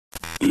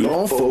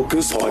Law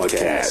Focus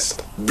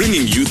Podcast,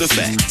 bringing you the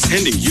facts,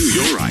 handing you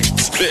your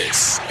rights.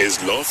 This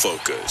is Law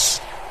Focus.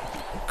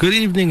 Good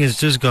evening. It's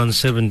just gone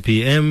 7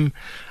 p.m.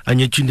 and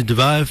you're tuned to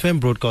Dubai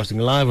FM, broadcasting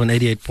live on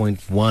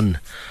 88.1.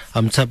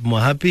 I'm Tap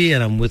Mohapi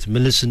and I'm with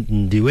Millicent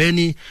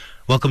Ndiweni.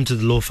 Welcome to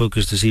the Law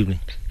Focus this evening.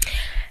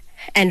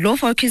 And Law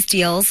Focus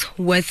deals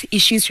with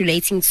issues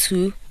relating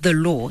to the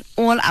law,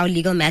 all our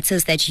legal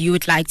matters that you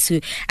would like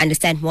to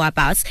understand more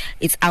about.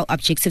 It's our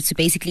objective to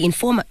basically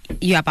inform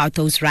you about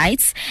those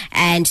rights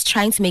and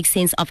trying to make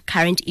sense of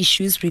current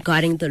issues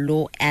regarding the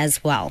law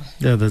as well.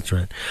 Yeah, that's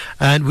right.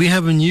 And we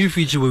have a new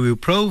feature where we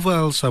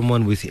profile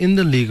someone within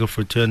the legal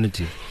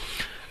fraternity.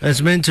 It's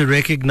meant to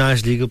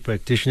recognize legal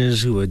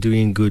practitioners who are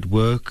doing good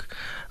work,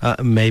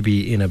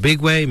 maybe in a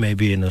big way,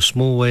 maybe in a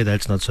small way.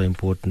 That's not so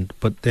important,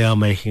 but they are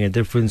making a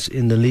difference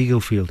in the legal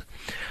field.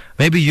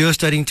 Maybe you're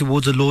studying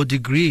towards a law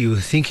degree, you're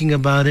thinking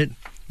about it.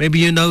 Maybe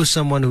you know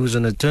someone who's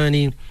an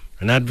attorney,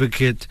 an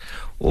advocate,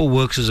 or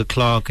works as a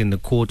clerk in the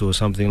court or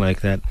something like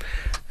that.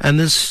 And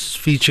this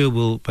feature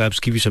will perhaps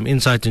give you some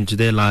insight into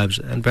their lives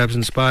and perhaps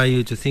inspire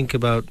you to think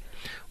about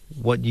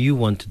what you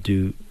want to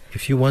do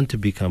if you want to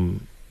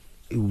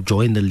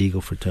join the legal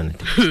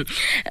fraternity.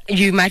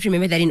 You might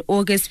remember that in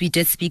August we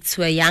did speak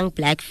to a young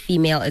black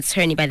female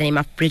attorney by the name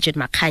of Bridget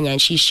Makanya, and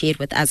she shared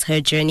with us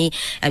her journey,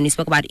 and we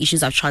spoke about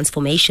issues of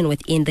transformation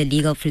within the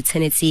legal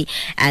fraternity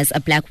as a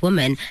black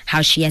woman,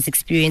 how she has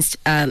experienced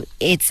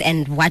it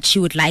and what she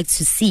would like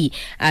to see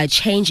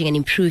changing and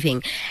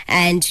improving.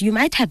 And you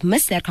might have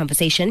missed that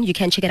conversation. You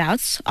can check it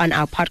out on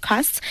our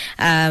podcast,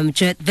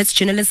 Wits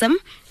Journalism,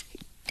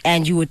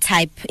 and you would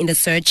type in the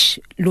search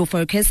Law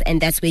Focus,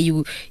 and that's where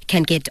you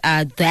can get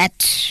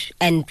that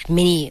and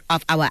many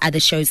of our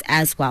other shows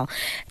as well.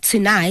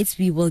 Tonight,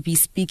 we will be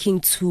speaking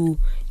to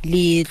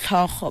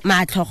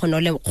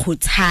Matlhogonolo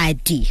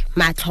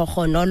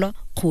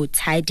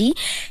Kgothadi.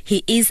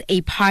 He is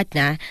a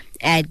partner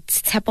at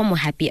Tsepo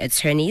Mohapi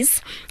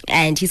Attorneys,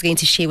 and he's going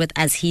to share with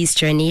us his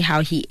journey,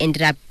 how he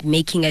ended up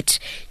making it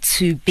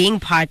to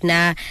being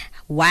partner,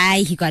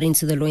 why he got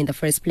into the law in the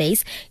first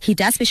place. He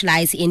does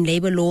specialize in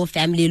labor law,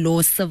 family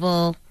law,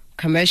 civil,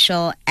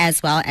 commercial,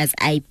 as well as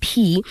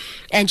IP.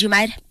 And you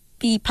might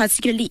be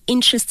particularly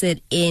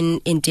interested in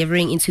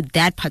endeavoring into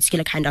that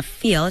particular kind of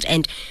field.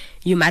 And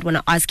you might want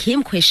to ask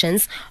him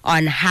questions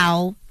on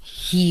how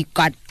he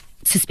got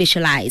to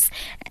specialize.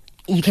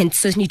 You can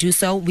certainly do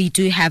so. We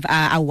do have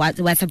our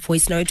WhatsApp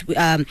voice note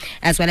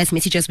as well as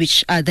messages,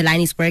 which the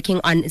line is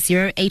working on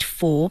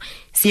 084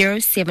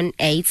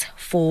 078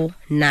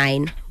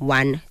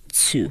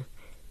 4912.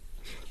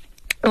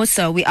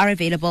 Also, we are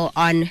available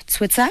on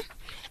Twitter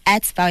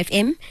at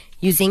VowFM.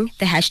 Using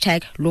the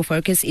hashtag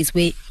LawFocus is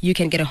where you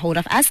can get a hold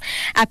of us.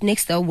 Up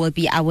next, though, will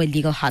be our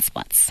legal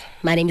hotspots.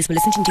 My name is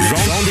Millicent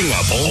Ndiweni. Rounding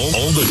up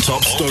all the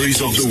top stories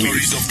of the week.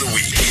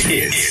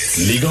 It's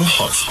Legal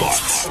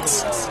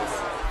Hotspots.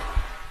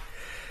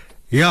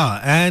 Yeah,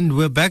 and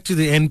we're back to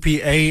the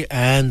NPA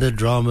and the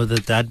drama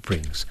that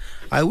brings.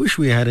 I wish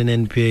we had an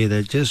NPA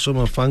that just sort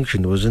of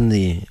functioned, was in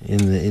the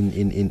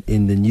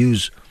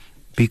news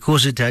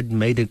because it had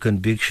made a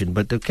conviction.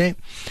 But okay,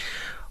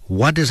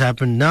 what has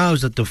happened now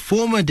is that the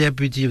former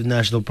deputy of the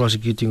National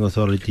Prosecuting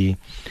Authority,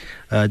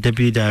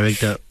 Deputy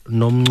Director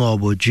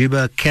Nomncebo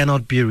Jiba,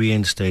 cannot be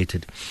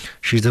reinstated.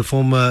 She's the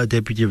former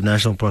Deputy of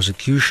National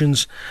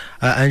Prosecutions,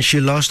 and she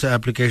lost her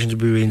application to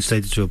be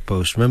reinstated to her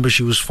post. Remember,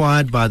 she was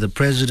fired by the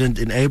President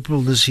in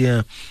April this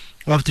year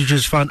after she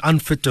was found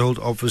unfit to hold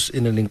office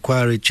in an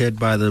inquiry chaired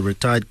by the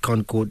retired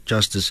Concord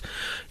Justice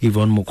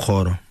Yvonne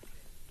Mokgoro.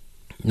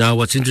 Now,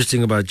 what's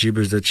interesting about Jiba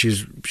is that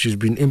she's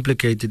been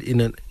implicated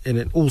in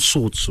all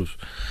sorts of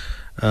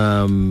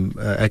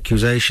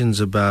accusations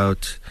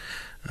about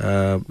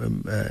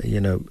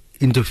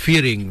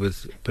interfering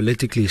with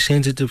politically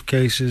sensitive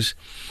cases,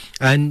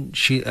 and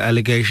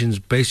allegations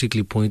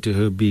basically point to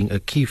her being a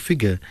key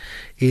figure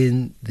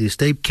in the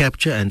state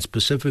capture and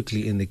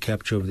specifically in the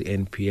capture of the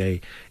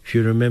NPA. If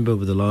you remember,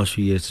 over the last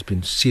few years, there's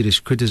been serious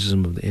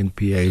criticism of the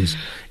NPA's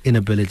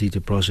inability to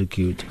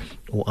prosecute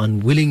or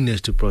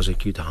unwillingness to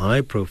prosecute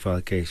high-profile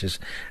cases,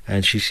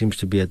 and she seems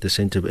to be at the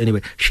center of it.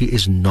 Anyway, she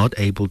is not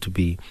able to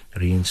be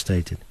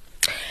reinstated.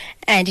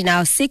 And in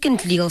our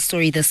second legal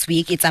story this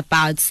week, it's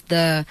about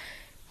the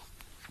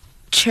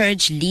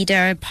church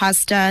leader,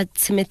 Pastor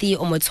Timothy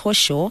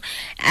Omotosho,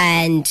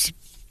 and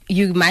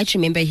you might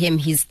remember him.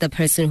 He's the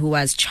person who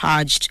was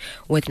charged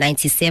with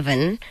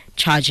 97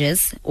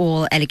 charges,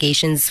 all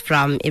allegations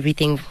from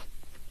everything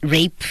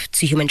rape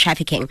to human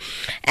trafficking.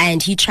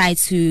 And he tried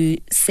to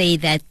say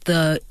that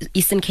the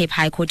Eastern Cape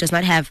High Court does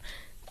not have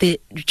the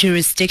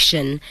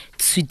jurisdiction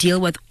to deal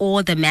with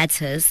all the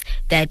matters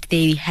that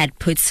they had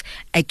put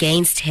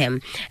against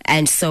him.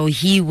 And so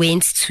he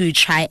went to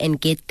try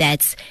and get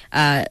that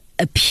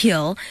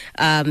appeal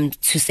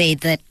to say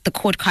that the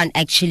court can't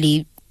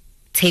actually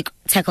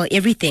tackle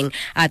everything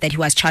that he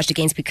was charged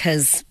against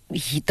because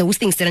those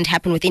things didn't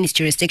happen within his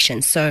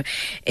jurisdiction. So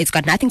it's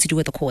got nothing to do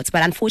with the courts.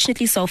 But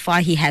unfortunately, so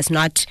far, he has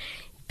not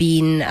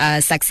been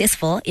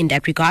successful in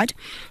that regard.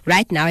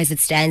 Right now, as it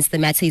stands, the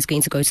matter is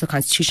going to go to the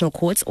Constitutional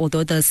Court,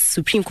 although the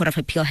Supreme Court of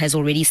Appeal has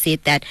already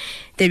said that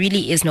there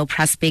really is no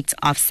prospect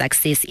of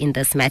success in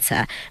this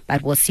matter.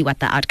 But we'll see what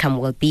the outcome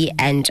will be.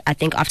 And I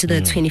think after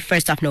the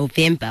 21st of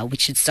November, we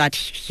should start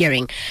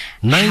hearing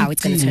how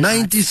it's going to turn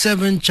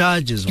 97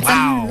 charges.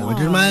 Wow.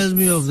 It reminds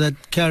me of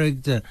that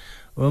character.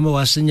 What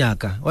was his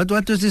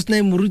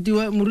name? Muruti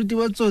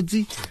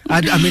Watsotsi?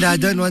 I mean, I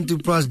don't want to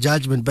pass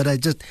judgment, but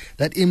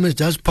that image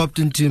just popped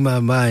into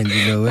my mind,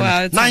 you know.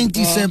 Wow,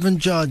 97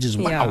 charges.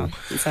 Wow. Yeah,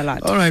 it's a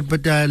lot. All right,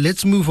 but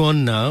let's move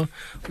on now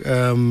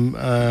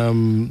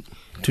to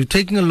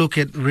taking a look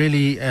at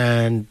really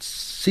and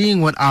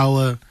seeing what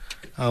our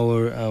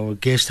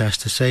guest has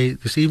to say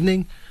this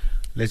evening.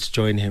 Let's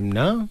join him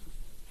now.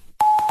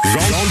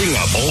 Rounding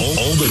up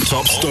all the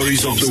top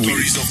stories of the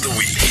week.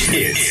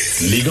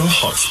 It's Legal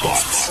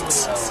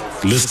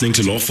Hotspots. Listening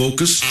to Law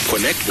Focus?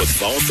 Connect with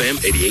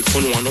VowFM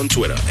 88.1 on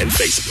Twitter and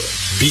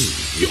Facebook. Be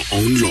your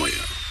own lawyer.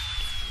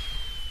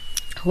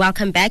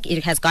 Welcome back.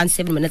 It has gone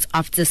 7 minutes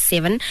after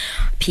 7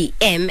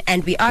 p.m.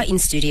 and we are in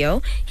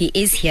studio. He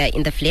is here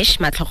in the flesh,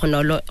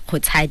 Matlogonolo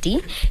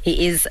Kotadi.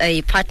 He is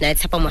a partner at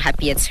Tshepo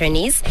Mohapi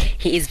Attorneys.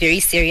 He is very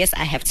serious,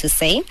 I have to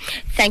say.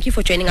 Thank you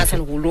for joining us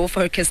on Law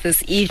Focus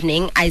this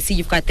evening. I see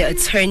you've got the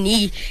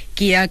attorney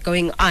gear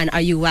going on.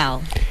 Are you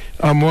well?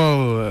 I'm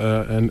well,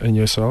 and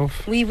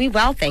yourself? We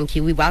well, thank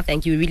you. We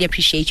really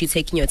appreciate you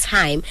taking your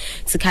time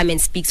to come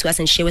and speak to us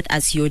and share with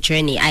us your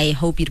journey. I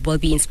hope it will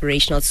be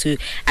inspirational to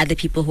other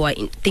people who are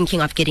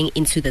thinking of getting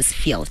into this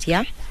field,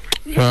 yeah?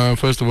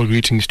 First of all,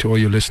 greetings to all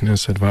your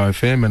listeners at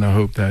VowFM, and I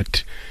hope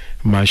that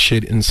my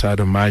shared insight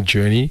of my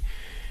journey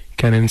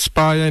can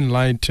inspire,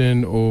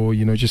 enlighten, or,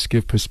 you know, just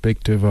give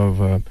perspective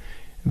of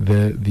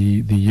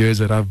the years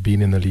that I've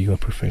been in the legal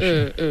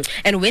profession.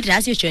 And where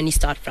does your journey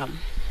start from?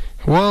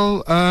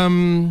 Well,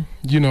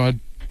 you know, I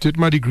did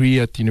my degree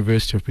at the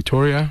University of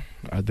Pretoria.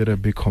 I did a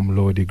BCom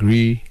law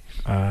degree.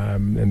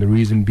 And the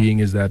reason being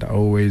is that I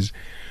always,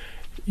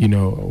 you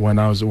know, when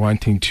I was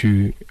wanting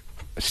to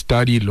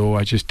study law,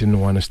 I just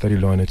didn't want to study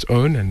law on its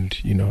own. And,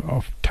 you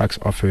know, tax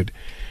offered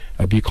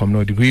a BCom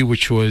law degree,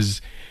 which was,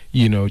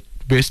 you know,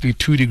 basically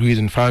 2 degrees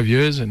in 5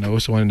 years. And I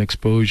also wanted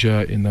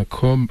exposure in the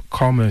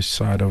commerce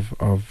side of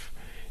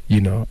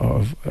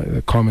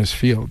the commerce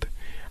field.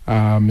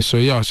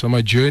 So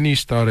my journey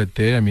started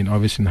there. I mean,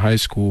 obviously in high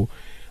school,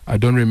 I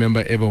don't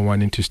remember ever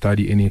wanting to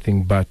study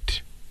anything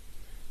but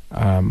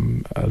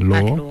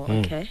law.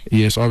 Okay.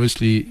 Yes,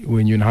 obviously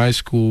when you're in high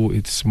school,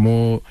 it's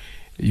more,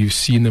 you've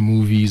seen the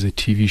movies, the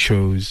TV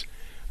shows,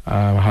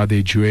 how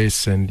they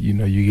dress, and, you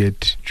know, you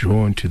get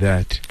drawn to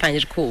that. Find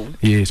it cool.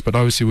 Yes, but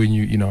obviously when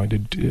you do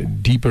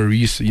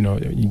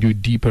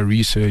deeper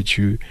research,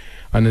 you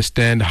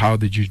understand how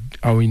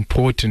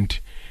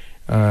important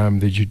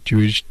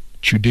the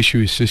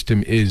judiciary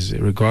system is,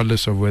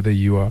 regardless of whether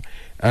you are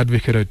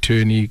advocate,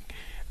 attorney,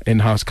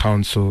 in-house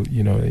counsel.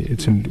 You know,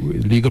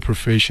 legal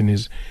profession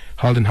is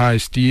held in high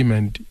esteem,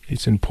 and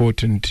it's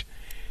important.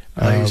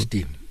 High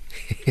esteem.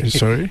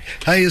 Sorry?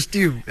 High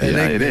esteem.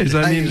 Yeah, it is.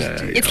 I mean,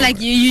 it's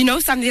like you know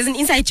something. There's an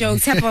inside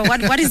joke.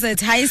 What is it?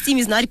 High esteem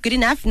is not good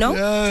enough. No,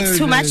 it's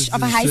too much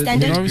of a high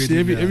standard. Obviously,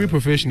 every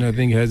profession, I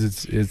think, has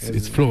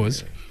its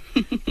flaws.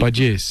 But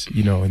yes,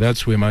 you know,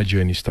 that's where my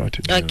journey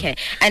started. Okay,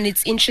 and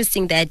it's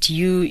interesting that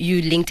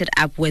you linked it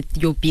up with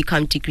your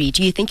BCom degree.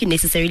 Do you think you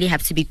necessarily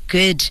have to be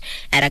good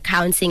at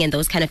accounting and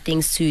those kind of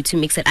things to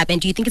mix it up?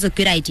 And do you think it's a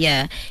good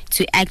idea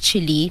to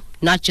actually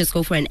not just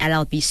go for an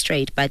LLB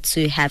straight, but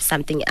to have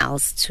something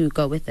else to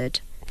go with it?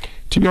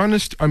 To be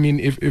honest, I mean,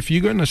 if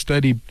you're going to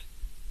study,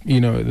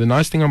 you know, the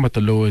nice thing about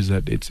the law is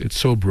that it's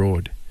so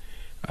broad.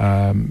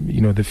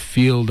 You know, the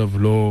field of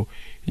law,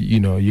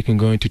 you know, you can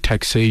go into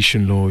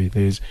taxation law.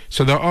 There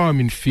are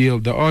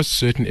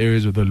certain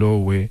areas of the law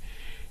where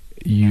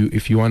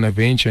if you want to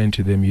venture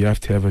into them, you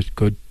have to have a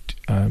good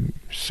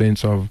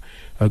sense of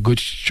a good,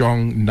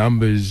 strong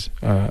numbers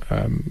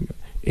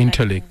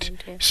intellect.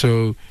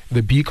 So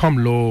the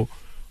BCom law,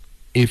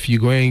 if you're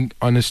going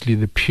honestly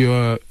the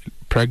pure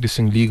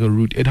practicing legal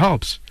route, it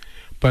helps.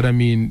 But I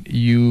mean,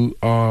 you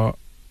are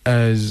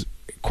as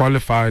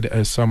qualified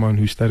as someone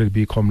who studied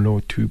BCom law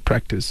to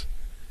practice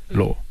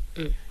law.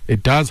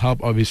 It does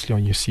help, obviously,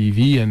 on your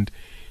CV, and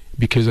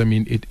because, I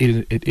mean, it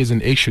is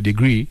an extra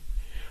degree,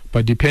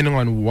 but depending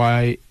on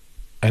why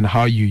and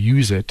how you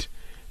use it,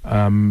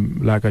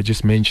 like I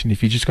just mentioned,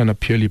 if you're just going to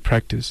purely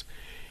practice,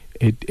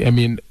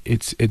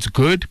 it's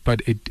good,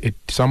 but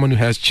someone who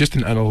has just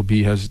an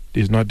LLB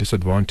is not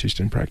disadvantaged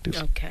in practice.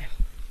 Okay.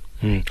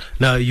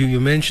 Now, you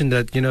mentioned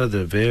that, you know,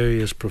 the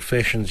various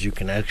professions you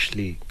can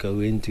actually go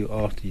into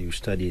after you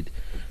studied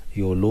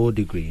your law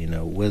degree, you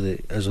know, whether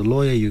as a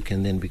lawyer you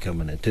can then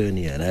become an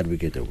attorney, an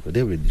advocate, or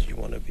whatever it is you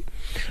want to be.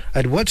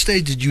 At what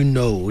stage did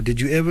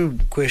you ever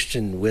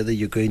question whether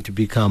you're going to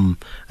become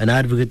an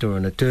advocate or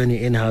an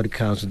attorney, in-house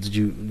counsel?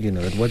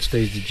 At what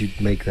stage did you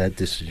make that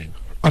decision?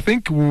 I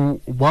think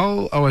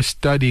while I was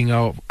studying,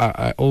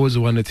 I always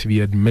wanted to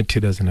be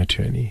admitted as an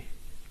attorney.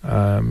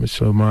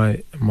 So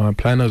my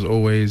plan was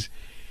always,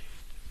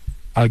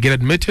 I'll get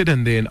admitted,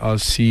 and then I'll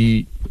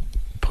see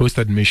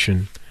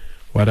post-admission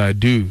what I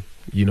do,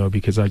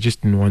 because I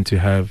just didn't want to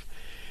have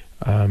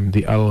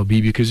the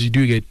LLB, because you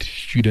do get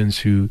students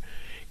who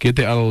get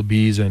their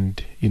LLBs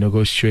and,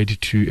 go straight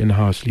to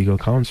in-house legal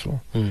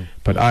counsel.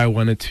 But I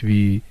wanted to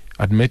be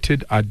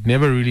admitted. I'd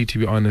never really, to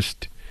be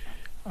honest,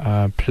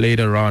 played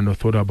around or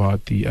thought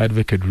about the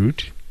advocate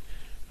route.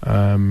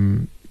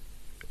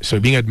 So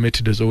being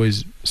admitted is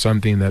always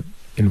something that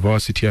in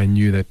varsity I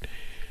knew that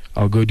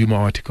I'll go do my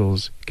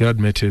articles, get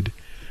admitted.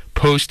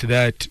 Post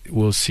that,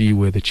 we'll see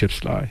where the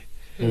chips lie.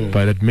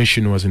 But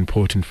admission was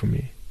important for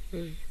me.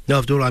 No,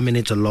 after all, I mean,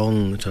 it's a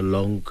long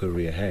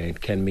career. Hey,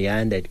 it can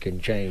meander, it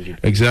can change.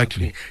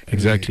 Exactly.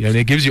 And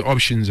it gives you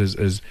options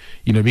as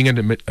being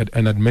an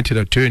admitted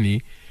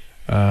attorney.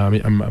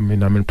 I'm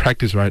in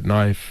practice right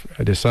now. If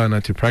I decide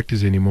not to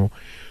practice anymore,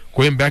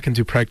 going back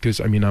into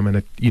practice, I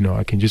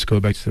can just go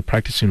back to the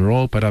practicing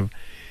role, but I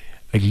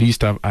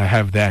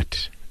have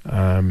that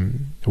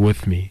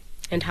with me.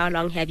 And how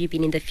long have you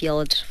been in the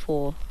field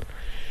for?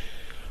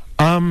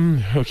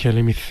 Okay,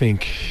 let me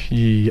think.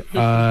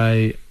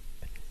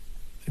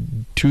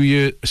 2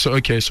 years. So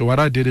what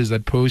I did is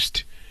that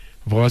post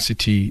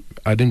varsity,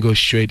 I didn't go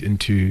straight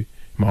into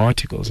my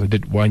articles. I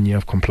did 1 year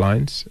of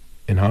compliance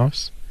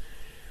in-house.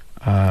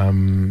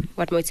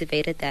 What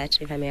motivated that,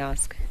 if I may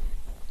ask?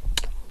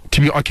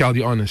 I'll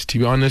be honest. To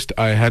be honest,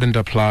 I hadn't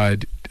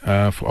applied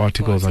for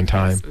articles on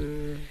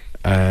time.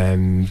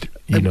 And,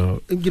 I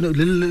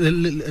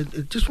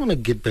just want to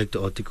get back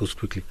to articles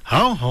quickly.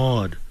 How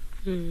hard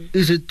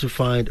is it to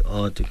find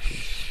articles?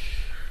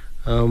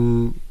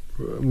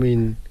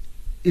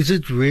 Is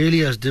it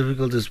really as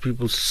difficult as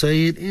people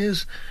say it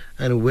is?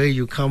 And where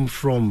you come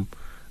from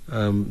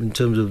in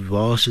terms of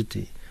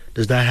varsity,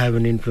 does that have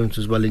an influence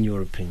as well, in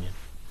your opinion?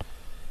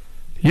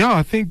 Yeah,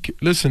 I think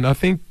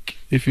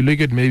if you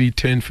look at maybe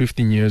 10,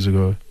 15 years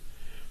ago,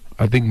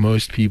 I think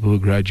most people who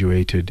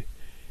graduated,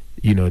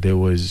 there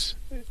was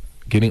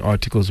getting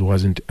articles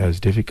wasn't as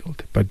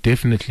difficult. But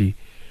definitely,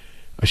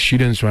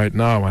 students right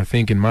now, I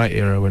think in my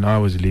era when I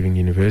was leaving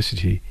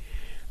university,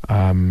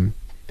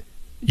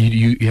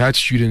 you had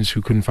students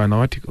who couldn't find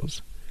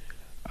articles.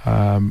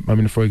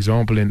 For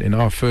example, in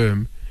our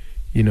firm,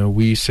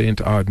 we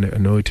sent out a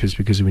notice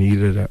because we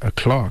needed a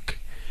clerk.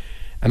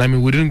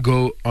 And we didn't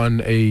go on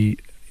a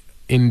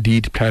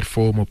Indeed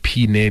platform or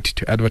PNet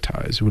to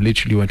advertise. We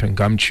literally went on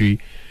Gumtree.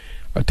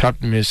 I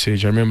typed a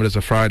message, I remember it was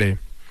a Friday,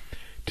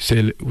 to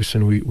say,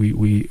 listen,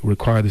 we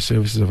require the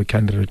services of a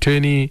candidate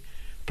attorney,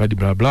 blah,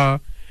 blah, blah.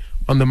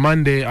 On the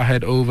Monday, I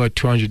had over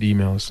 200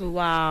 emails.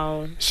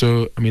 Wow.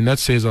 So, that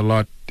says a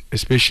lot,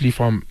 especially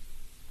from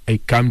a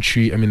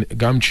Gumtree.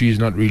 Gumtree is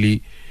not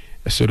really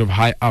sort of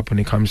high up when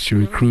it comes to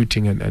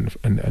recruiting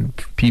and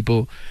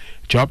people,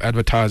 job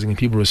advertising and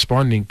people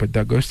responding, but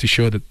that goes to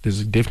show that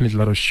there's definitely a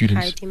lot of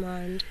students high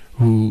demand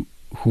who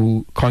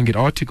can't get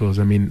articles.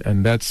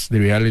 And that's the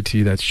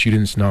reality that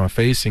students now are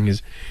facing,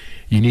 is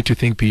you need to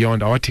think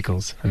beyond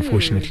articles,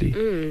 unfortunately.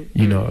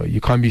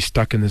 You can't be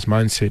stuck in this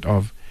mindset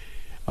of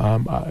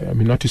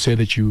not to say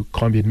that you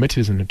can't be admitted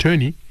as an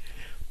attorney,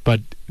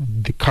 but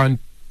the current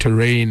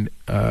terrain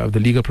of the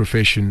legal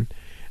profession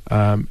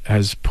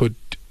has put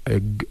a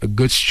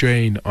good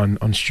strain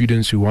on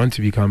students who want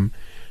to become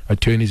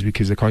attorneys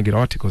because they can't get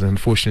articles. And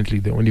unfortunately,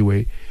 the only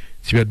way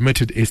to be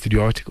admitted is to do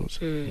articles.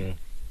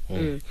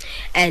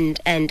 And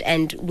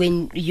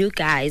when you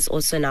guys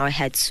also now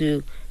had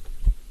to,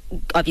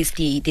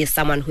 obviously there's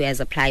someone who has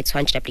applied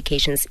 200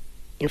 applications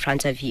in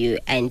front of you,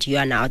 and you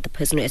are now the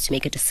person who has to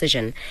make a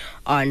decision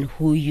on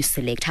who you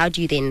select. How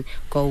do you then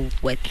go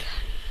with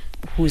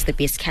who's the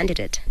best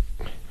candidate?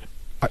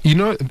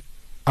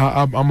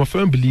 I'm a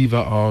firm believer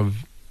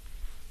of,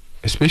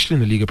 especially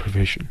in the legal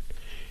profession,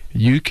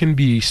 you can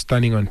be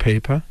stunning on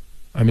paper.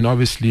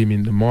 Obviously,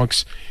 the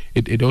marks,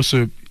 it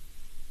also,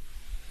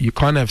 you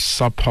can't have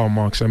subpar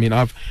marks.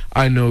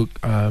 I know,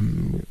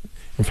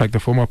 in fact, the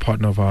former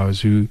partner of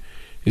ours who,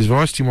 his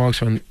varsity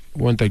marks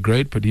weren't that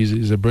great, but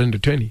he's a brilliant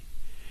attorney.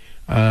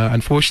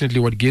 Unfortunately,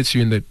 what gets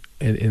you in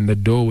the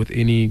door with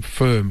any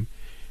firm,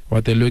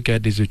 what they look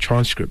at is the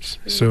transcripts.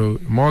 So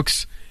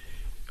marks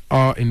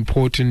are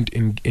important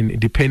in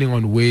depending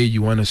on where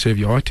you want to serve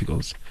your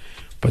articles,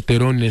 but they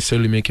don't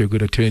necessarily make you a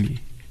good attorney.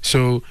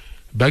 So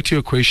back to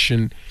your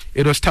question,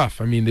 it was tough.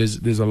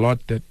 There's a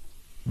lot that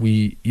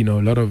a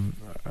lot of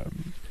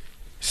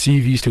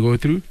CVs to go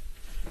through.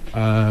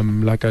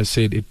 Like I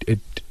said,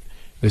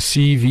 the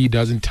CV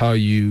doesn't tell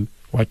you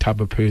what type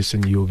of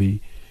person you'll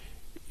be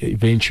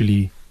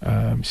eventually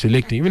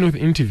selecting. Even with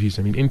interviews,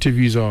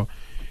 interviews are,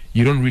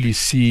 you don't really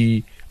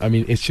see,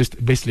 it's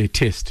just basically a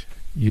test.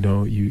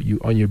 You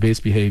on your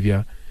best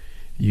behavior,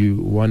 you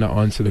want to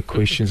answer the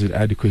questions as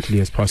adequately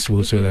as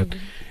possible so that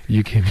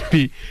you can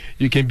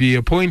be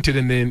appointed,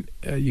 and then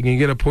you can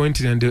get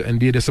appointed and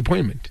be a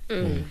disappointment.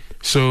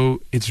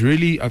 So it's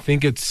really, I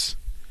think it's,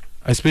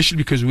 especially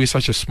because we're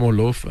such a small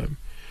law firm,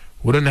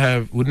 wouldn't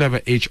have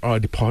an HR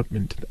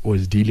department that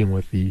was dealing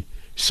with the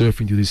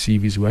surfing through the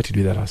CVs. We had to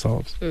do that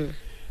ourselves.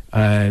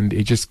 And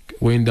it just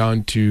went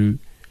down to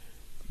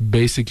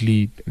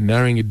basically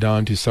narrowing it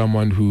down to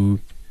someone who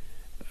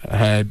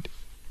a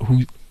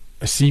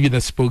CV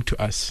that spoke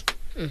to us,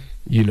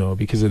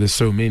 because there's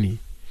so many.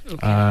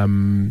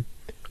 Okay.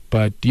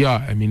 But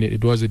yeah, I mean,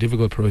 it was a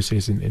difficult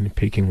process in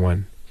picking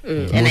one.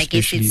 And I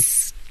guess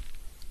it's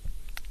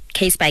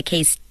case by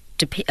case,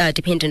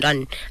 dependent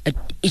on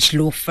each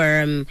law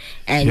firm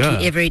and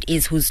whoever it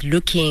is who's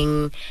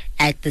looking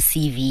at the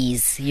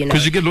CVs,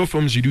 Because you get law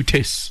firms, you do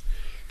tests.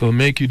 They'll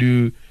make you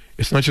do,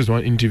 it's not just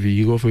one interview.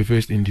 You go for your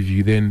first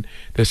interview, then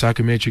there's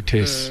psychometric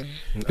tests.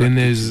 Then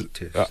there's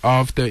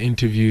after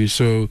interview.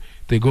 So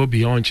they go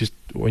beyond just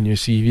on your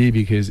CV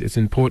because it's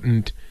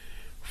important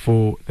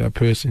for that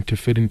person to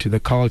fit into the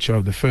culture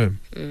of the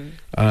firm.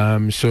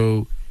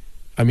 So,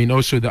 I mean,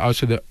 also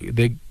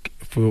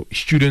for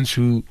students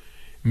who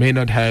may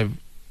not have,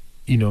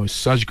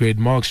 such great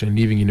marks when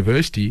leaving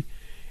university,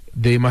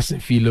 they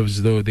mustn't feel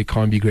as though they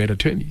can't be great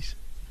attorneys.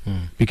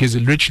 Because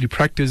it literally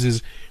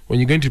when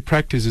you're going to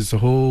practice, it's a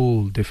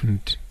whole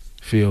different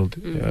field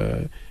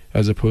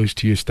as opposed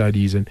to your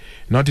studies. And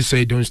not to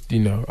say don't,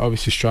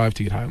 obviously strive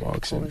to get high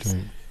marks and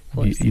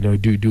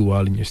do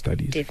well in your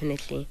studies.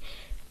 Definitely.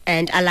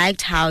 And I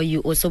liked how you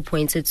also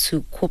pointed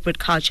to corporate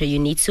culture. You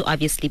need to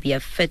obviously be a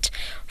fit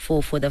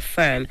for the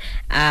firm.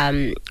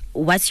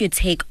 What's your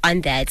take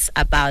on that,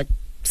 about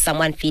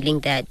someone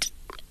feeling that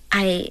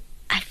I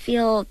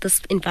feel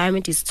this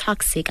environment is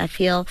toxic. I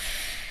feel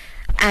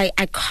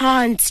I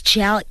can't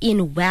gel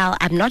in well.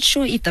 I'm not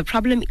sure if the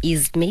problem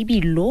is maybe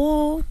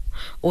law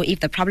or if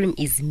the problem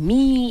is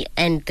me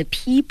and the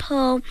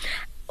people.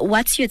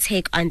 What's your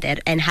take on that,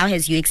 and how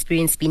has your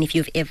experience been, if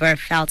you've ever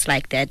felt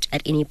like that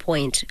at any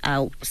point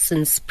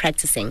since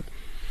practicing?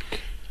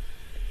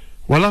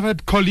 Well, I've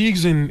had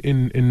colleagues in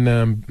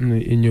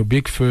your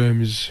big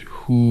firms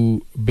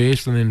who,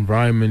 based on the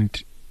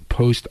environment,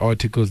 post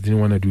articles didn't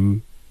want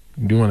to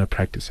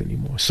practice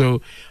anymore.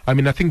 So, I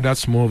mean, I think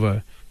that's more of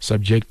a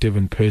subjective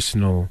and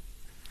personal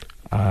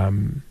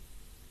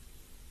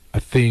a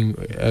thing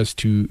as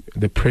to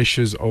the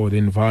pressures or the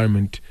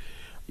environment,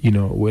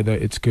 whether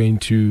it's going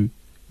to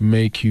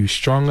make you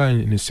stronger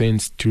in a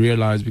sense to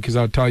realize, because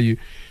I'll tell you,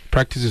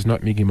 practice is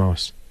not Mickey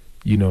Mouse,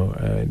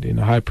 and in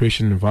a high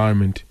pressure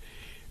environment,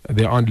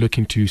 they aren't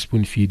looking to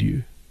spoon feed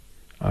you.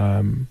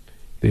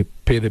 They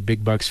pay the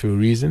big bucks for a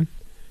reason,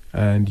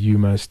 and you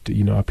must,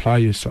 apply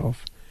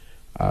yourself.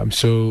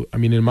 So, I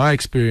mean, in my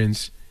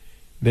experience,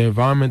 the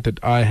environment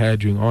that I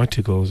had during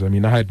articles, I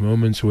mean, I had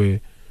moments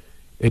where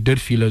it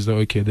did feel as though,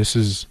 okay,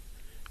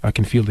 I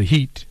can feel the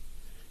heat,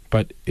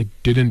 but it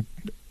didn't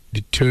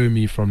deter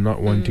me from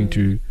not wanting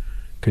to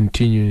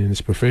continue in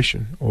this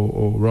profession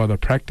or rather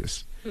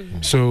practice.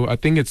 So I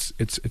think it's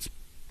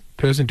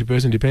person to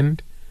person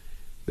dependent.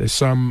 There's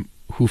some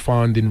who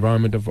found the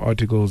environment of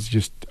articles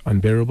just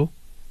unbearable.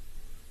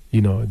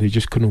 They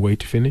just couldn't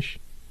wait to finish,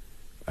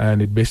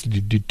 and it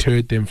basically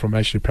deterred them from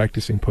actually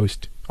practicing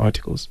post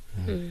articles.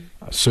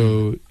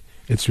 So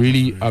it's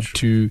really up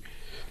to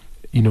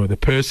the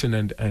person,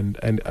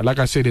 and like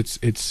I said,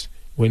 it's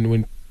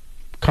when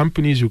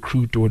companies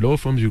recruit or law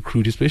firms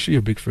recruit, especially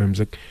your big firms,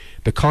 like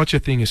the culture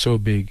thing is so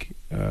big.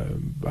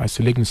 By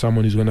selecting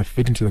someone who's going to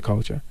fit into the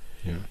culture,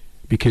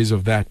 because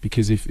of that.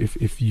 Because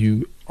if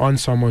you aren't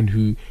someone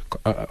who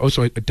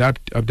also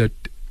adapting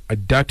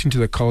to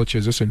the culture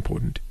is also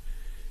important.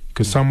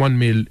 Because someone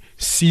may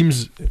seem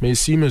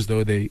as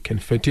though they can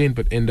fit in,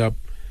 but end up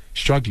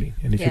struggling.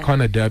 And if you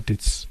can't adapt,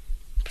 it's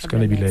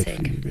going to be late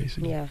for you,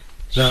 basically. Yeah.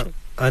 Now,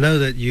 I know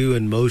that you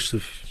and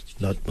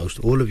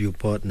all of your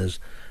partners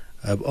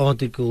have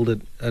articled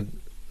at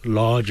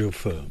larger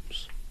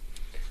firms.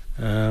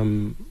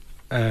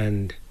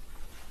 And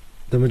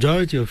the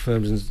majority of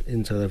firms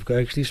in South Africa are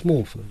actually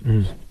small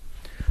firms.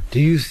 Do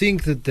you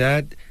think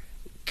that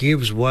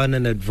gives one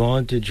an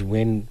advantage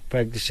when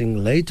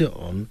practicing later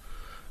on?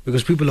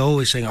 Because people are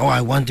always saying,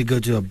 I want to go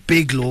to a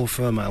big law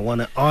firm, I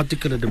want to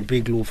article at a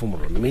big law firm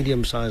or a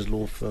medium-sized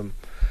law firm.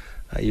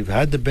 You've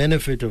had the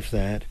benefit of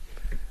that,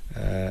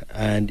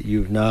 and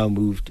you've now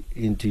moved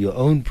into your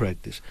own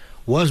practice.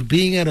 Was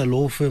being at a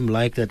law firm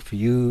like that for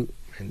you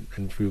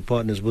and for your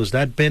partners, was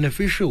that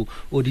beneficial,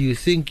 or do you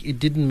think it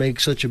didn't make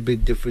such a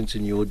big difference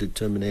in your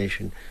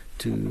determination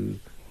to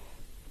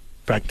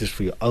practice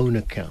for your own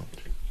account?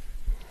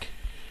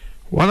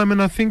 Well,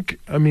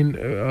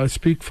 I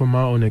speak from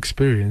my own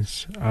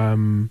experience.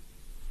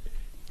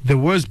 There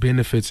was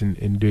benefits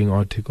in doing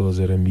articles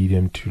at a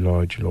medium to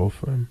large law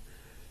firm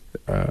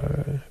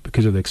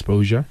because of the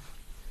exposure.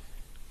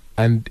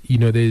 And,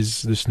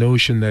 there's this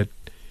notion that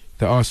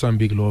there are some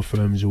big law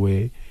firms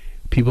where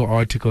people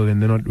article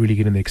and they're not really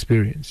getting the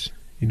experience.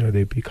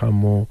 They become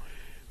more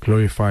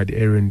glorified,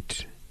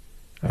 errant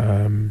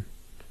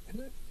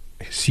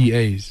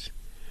CAs.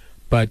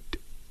 But,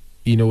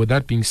 with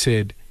that being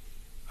said,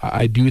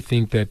 I do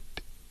think that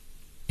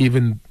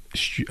even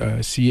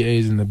CAs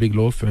in the big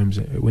law firms,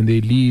 when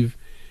they leave,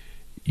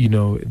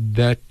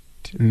 that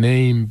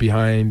name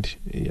behind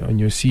on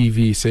your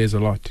CV says a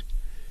lot.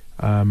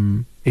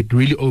 It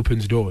really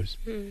opens doors.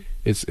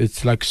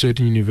 It's like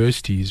certain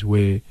universities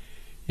where,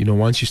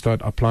 once you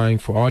start applying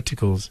for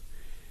articles,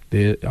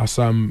 There are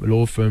some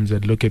law firms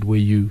that look at where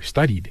you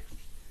studied.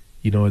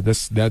 You know,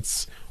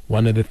 that's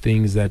one of the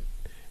things that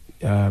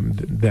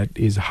that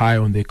is high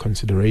on their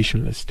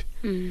consideration list.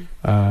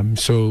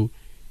 So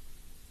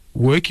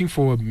working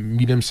for a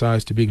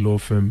medium-sized to big law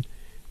firm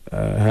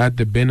had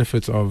the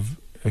benefits of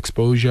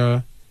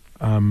exposure.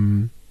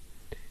 You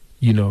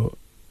know,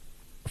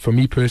 for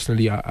me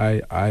personally,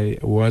 I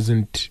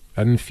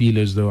didn't feel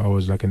as though I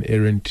was like an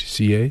errant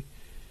CA.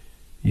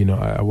 You know,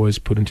 I was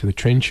put into the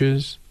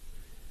trenches,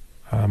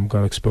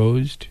 got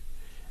exposed,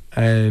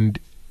 and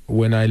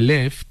when I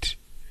left,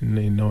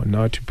 you know,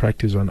 now to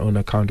practice on own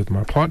account with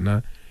my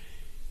partner,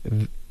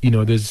 you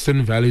know, there's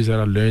certain values that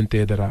I learned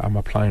there that I'm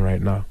applying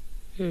right now,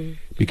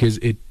 because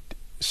it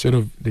sort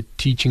of the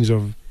teachings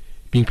of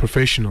being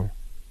professional,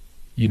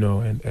 you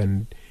know,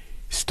 and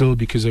still,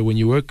 because when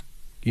you work,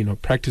 you know,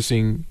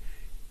 practicing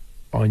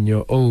on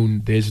your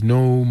own, there's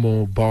no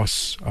more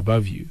boss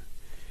above you.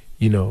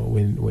 You know,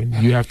 when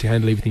you have to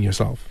handle everything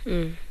yourself.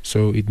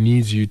 So it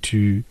needs you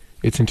to,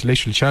 it's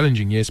intellectually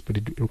challenging, yes, but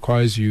it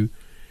requires you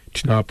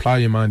to now apply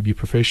your mind, be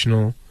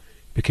professional,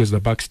 because the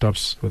buck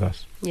stops with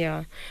us.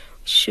 Yeah.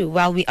 Sure.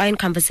 Well, we are in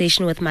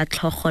conversation with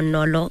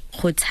Matlogonolo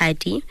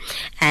Khotadi,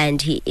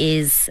 and he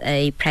is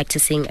a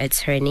practicing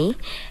attorney.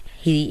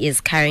 He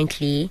is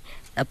currently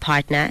a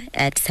partner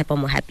at Tshepo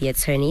Mohapi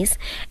Attorneys,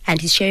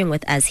 and he's sharing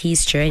with us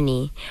his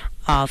journey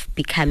of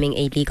becoming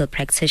a legal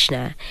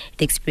practitioner,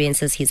 the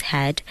experiences he's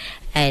had,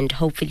 and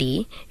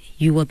hopefully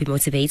you will be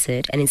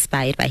motivated and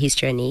inspired by his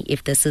journey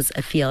if this is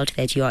a field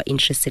that you are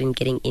interested in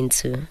getting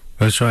into.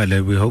 That's right.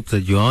 We hope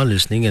that you are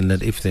listening, and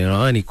that if there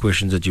are any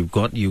questions that you've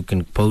got, you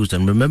can pose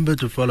them. Remember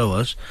to follow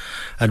us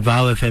at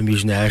VOW FM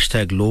using the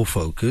hashtag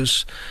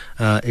LawFocus.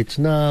 It's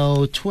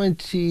now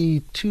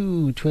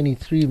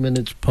 23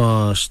 minutes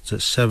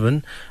past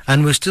 7,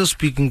 and we're still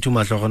speaking to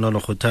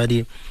Matlogonolo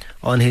Khotadi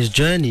on his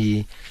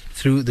journey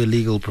through the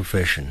legal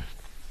profession.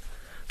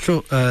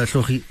 So,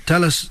 Hlogi,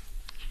 tell us,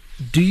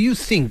 do you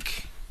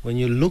think, when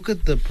you look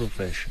at the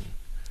profession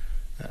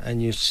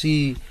and you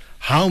see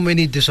how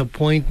many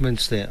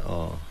disappointments there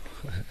are,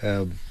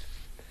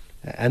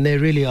 and there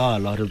really are a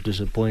lot of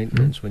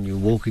disappointments when you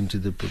walk into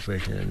the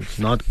profession and it's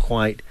not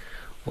quite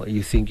what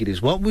you think it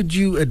is, what would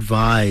you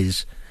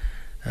advise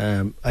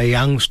a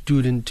young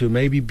student to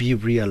maybe be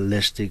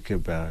realistic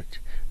about,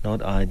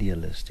 not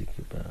idealistic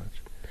about,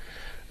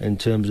 in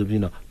terms of, you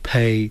know,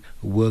 pay,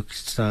 work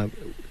time?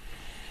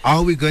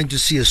 Are we going to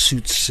see a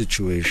Suits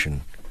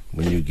situation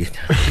when you get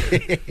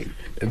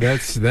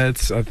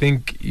That's I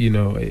think, you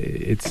know,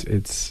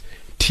 it's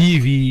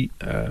TV,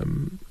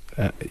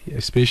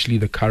 especially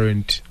the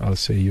current, I'll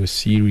say, your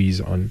series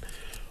on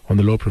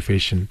the law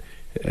profession.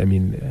 I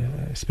mean,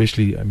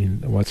 especially, I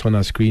mean, what's on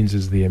our screens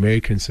is the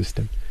American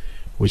system,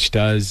 which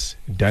does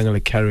dangle a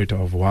carrot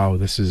of, wow,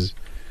 this is,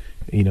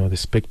 you know, the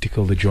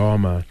spectacle, the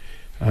drama.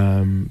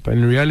 But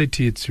in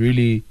reality, it's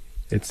really,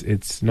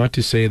 it's not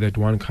to say that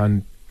one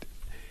can't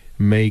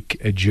make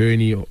a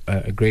journey,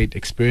 a great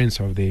experience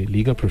of the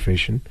legal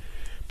profession.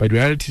 But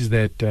reality is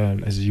that,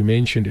 as you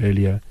mentioned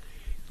earlier,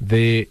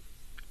 there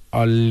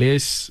are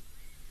less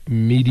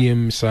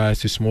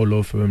medium-sized to small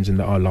law firms than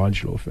there are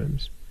large law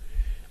firms.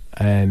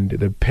 And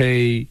the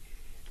pay,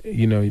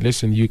 you know,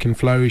 listen, you can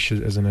flourish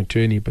as an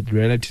attorney, but the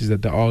reality is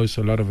that there are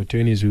also a lot of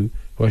attorneys who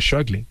are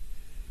struggling.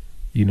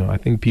 You know, I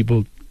think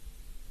people,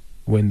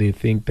 when they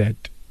think that,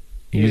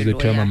 use the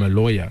term, I'm a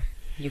lawyer,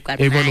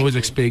 everyone always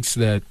expects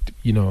that,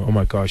 you know, oh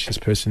my gosh, this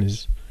person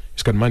has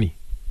got money.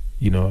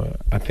 You know,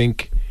 I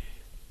think,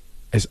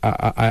 as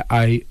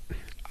I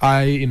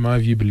in my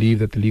view believe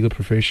that the legal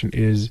profession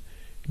is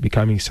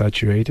becoming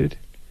saturated.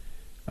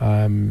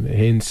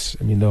 Hence,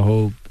 I mean, the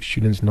whole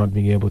students not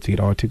being able to get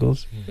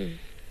articles.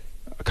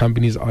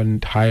 Companies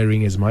aren't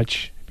hiring as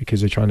much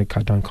because they're trying to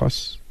cut down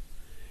costs.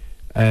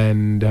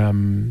 And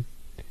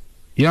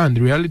yeah, and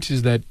the reality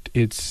is that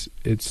it's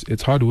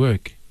hard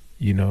work.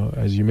 You know,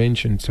 as you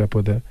mentioned,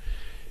 Tshepo,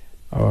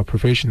 our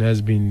profession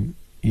has been,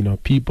 you know,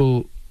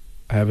 people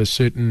have a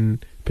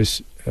certain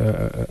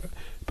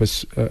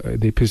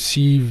they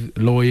perceive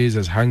lawyers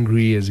as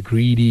hungry, as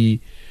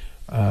greedy.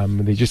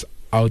 They're just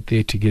out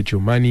there to get your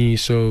money.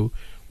 So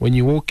when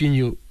you walk in,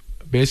 you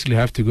basically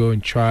have to go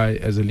and try,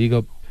 as a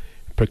legal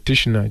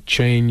practitioner,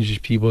 change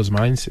people's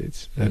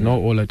mindsets. That not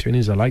all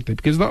attorneys are like that,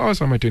 because there are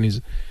some attorneys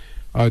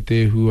out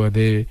there who are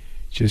there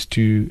just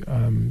to,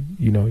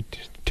 you know,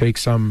 take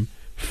some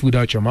food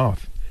out your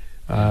mouth.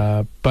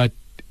 But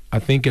I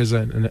think as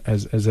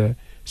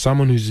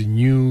someone who's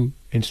new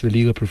into the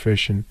legal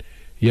profession,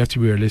 you have to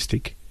be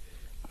realistic.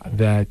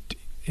 That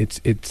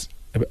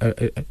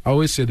I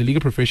always say the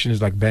legal profession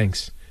is like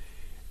banks.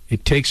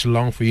 It takes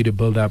long for you to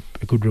build up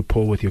a good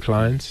rapport with your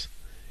clients.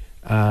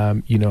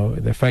 You know,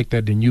 the fact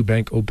that the new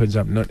bank opens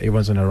up, not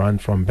everyone's going to run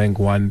from bank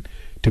 1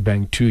 to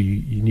bank 2.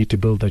 You need to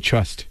build that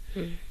trust.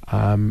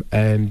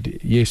 And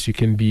yes, you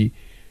can be,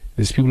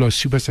 there's people who are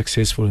super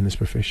successful in this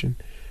profession,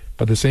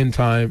 but at the same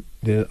time,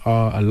 there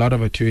are a lot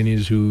of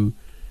attorneys who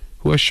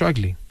are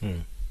struggling.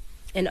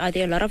 And are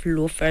there a lot of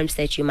law firms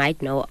that you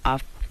might know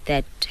of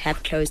that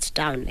have closed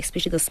down,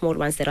 especially the small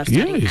ones that are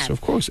starting Yes, up.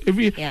 of course.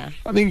 Yeah.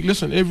 I think,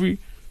 listen,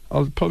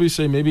 I'll probably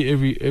say maybe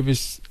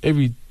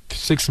every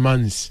 6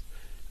 months,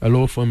 a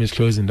law firm is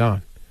closing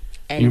down.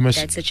 And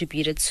that's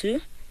attributed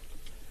to?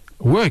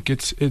 Work.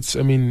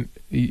 I mean,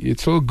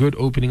 it's all good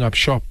opening up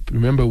shop.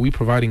 Remember, we're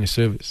providing a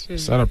service.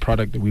 It's not a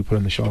product that we put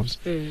on the shelves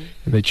and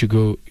that you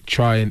go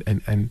try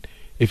and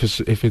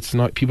if it's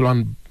not, people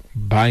aren't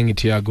buying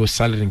it here, go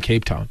sell it in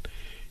Cape Town.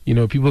 You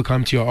know, people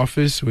come to your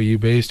office where you're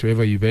based,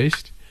 wherever you're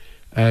based,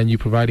 and you're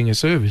providing a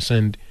service.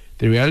 And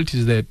the reality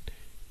is that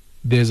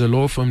there's a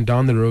law firm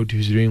down the road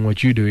who's doing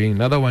what you're doing,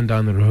 another one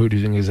down the road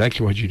who's doing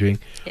exactly what you're doing.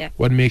 Yeah.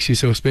 What makes you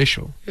so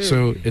special?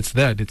 So it's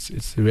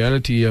the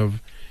reality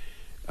of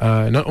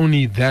not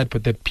only that,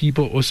 but that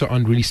people also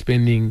aren't really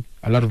spending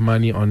a lot of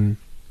money on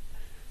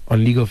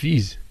legal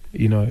fees.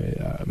 You know,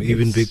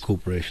 even big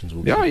corporations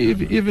will. Yeah,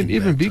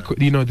 even big.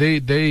 You know,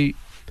 they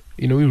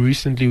you know, we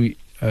recently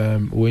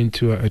went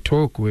to a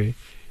talk where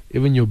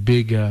even your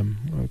big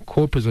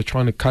corporates are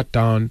trying to cut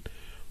down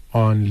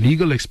on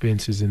legal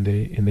expenses in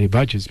their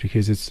budgets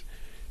because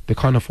they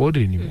can't afford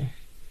it anymore.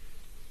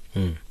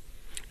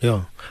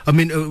 Yeah, I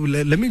mean,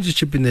 let me just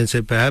chip in there and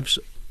say, perhaps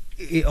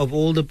of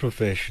all the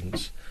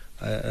professions,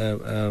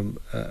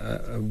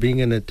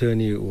 being an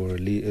attorney or a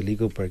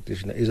legal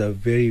practitioner is a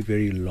very,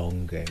 very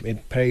long game.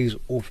 It pays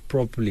off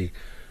properly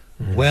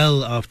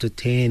well after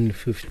 10,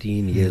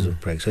 15 years of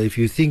practice. So if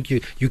you think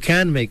you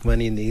can make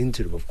money in the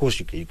interim, of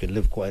course you can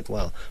live quite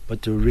well,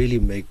 but to really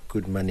make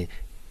good money,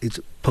 it's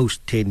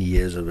post 10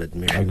 years of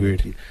admin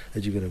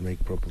that you're going to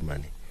make proper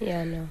money.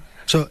 Yeah, no.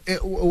 So,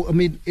 I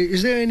mean,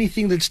 is there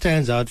anything that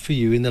stands out for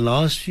you in the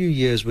last few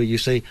years where you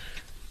say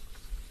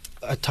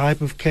a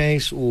type of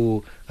case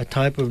or a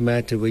type of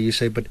matter where you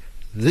say, but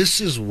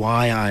this is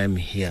why I am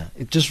here?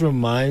 It just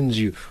reminds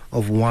you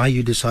of why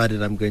you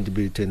decided I'm going to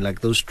be returned, like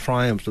those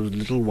triumphs, those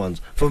little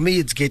ones. For me,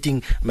 it's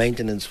getting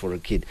maintenance for a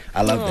kid.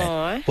 I love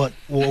that. But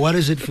what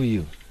is it for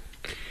you?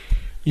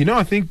 You know,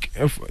 I think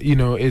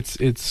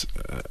it's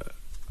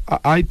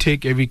I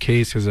take every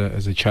case as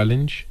a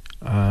challenge,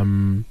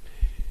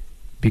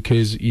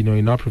 because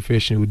in our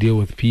profession we deal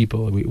with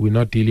people.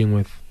 We're dealing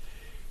with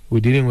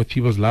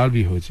people's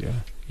livelihoods.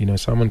 Yeah,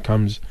 someone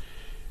comes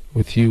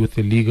with you with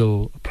a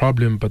legal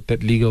problem, but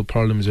that legal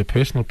problem is a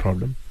personal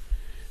problem.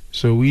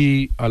 So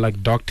we are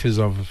like doctors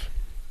of.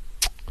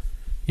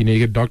 You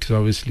get doctors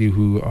obviously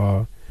who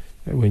are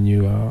when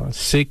you are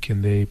sick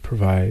and they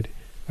provide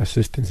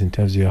assistance in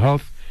terms of your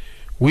health.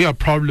 We are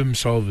problem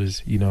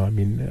solvers,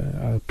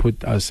 I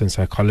put us in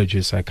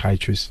psychologists,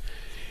 psychiatrists.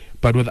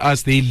 But with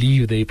us, they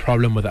leave their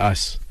problem with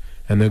us.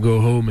 And they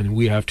go home and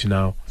we have to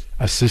now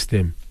assist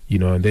them,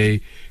 and they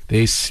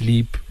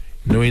sleep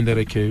knowing that,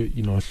 okay,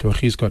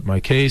 Tlochi's got my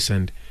case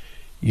and,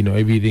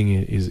 everything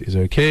is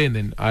okay. And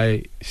then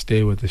I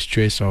stay with the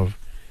stress of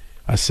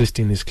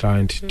assisting this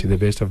client to the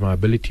best of my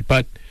ability.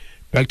 But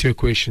back to your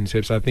question,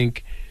 Sebs, I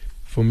think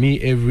for me,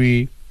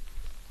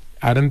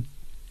 I don't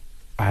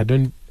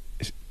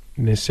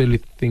necessarily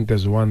think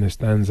there's one that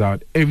stands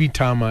out. Every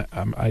time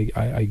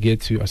I get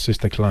to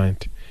assist a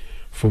client,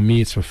 for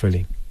me it's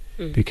fulfilling,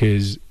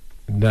 because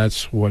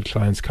that's what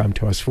clients come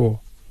to us for.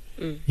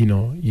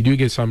 You do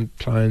get some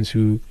clients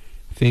who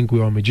think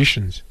we are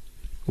magicians,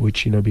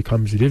 which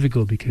becomes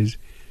difficult because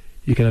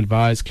you can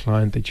advise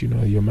client that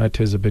your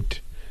matter is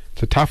it's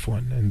a tough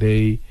one, and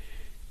they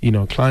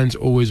clients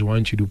always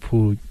want you to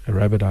pull a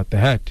rabbit out the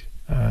hat,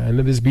 and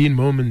there's been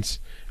moments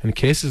and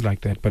cases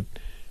like that. But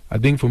I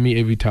think for me,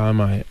 every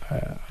time I'm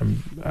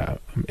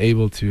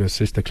able to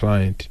assist a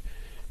client,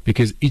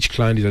 because each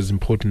client is as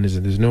important as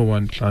there's no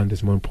one client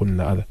that's more important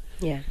than the other.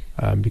 Yeah.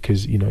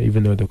 Because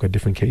even though they've got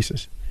different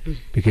cases,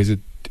 because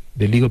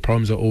the legal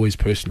problems are always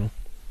personal.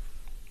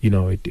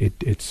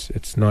 It's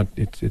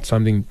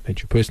something that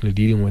you're personally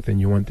dealing with, and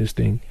you want this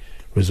thing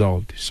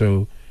resolved.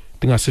 So I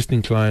think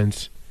assisting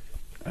clients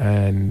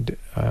and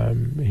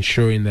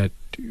ensuring that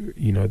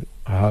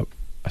I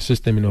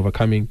assist them in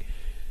overcoming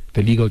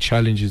the legal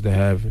challenges they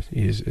have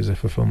is a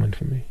fulfillment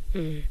for me.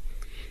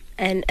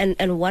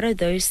 And what are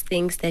those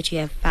things that you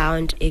have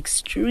found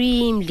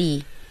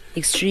extremely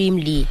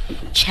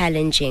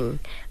challenging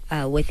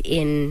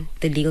within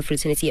the legal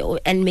fraternity,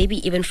 and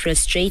maybe even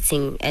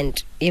frustrating,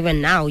 and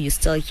even now you're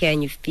still here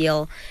and you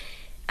feel,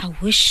 I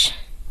wish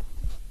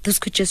this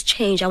could just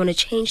change, I want to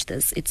change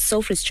this, it's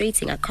so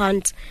frustrating, I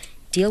can't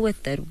deal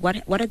with it?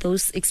 What are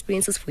those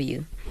experiences for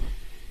you?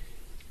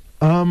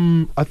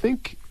 I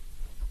think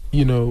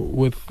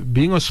with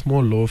being a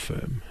small law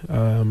firm,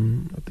 I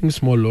think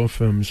small law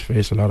firms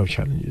face a lot of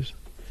challenges.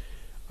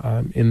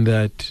 In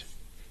that,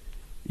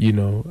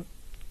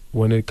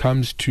 when it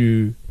comes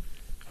to,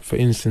 for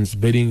instance,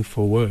 bidding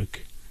for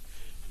work,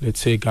 let's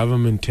say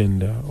government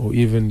tender, or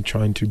even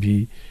trying to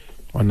be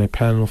on a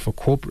panel for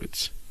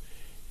corporates,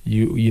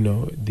 we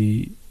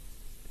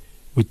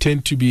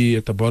tend to be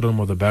at the bottom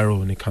of the barrel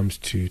when it comes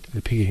to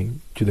the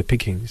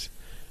pickings.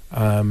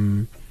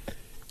 And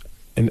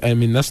I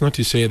mean, that's not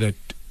to say that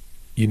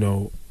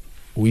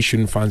we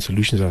shouldn't find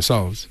solutions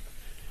ourselves,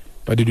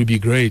 but it would be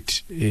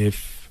great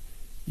if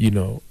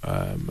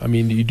I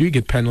mean, you do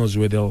get panels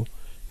where they'll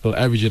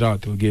average it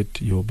out. They'll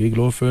get your big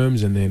law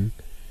firms and then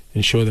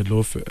ensure that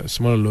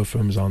smaller law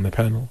firms are on the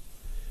panel.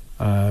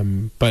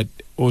 But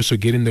also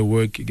getting the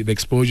work, the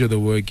exposure of the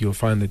work, you'll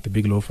find that the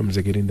big law firms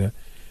are getting the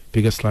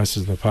bigger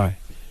slices of the pie.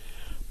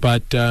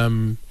 But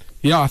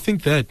I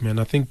think that, man,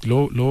 I think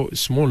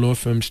small law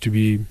firms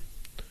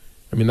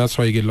that's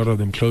why you get a lot of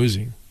them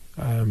closing,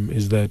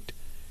 is that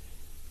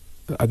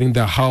I think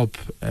the help,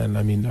 and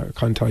I mean, I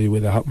can't tell you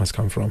where the help must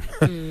come from,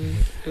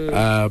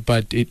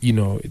 but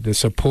the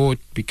support,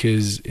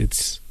 because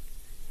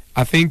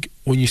I think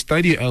when you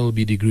study an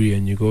LLB degree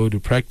and you go to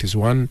practice,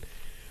 one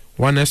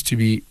has to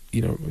be,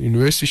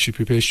 universities should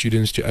prepare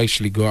students to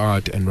actually go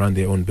out and run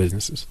their own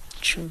businesses.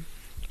 True.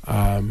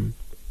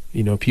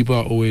 People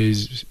are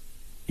always,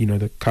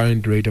 the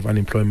current rate of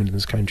unemployment in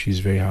this country is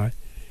very high,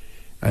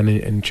 and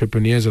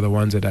entrepreneurs are the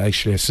ones that are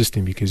actually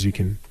assisting, because you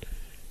can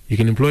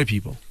employ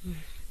people.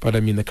 But I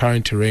mean, the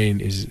current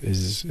terrain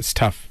is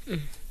tough.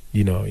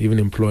 Even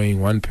employing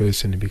one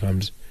person, it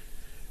becomes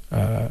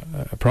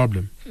a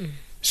problem.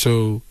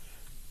 So,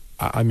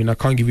 I mean, I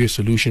can't give you a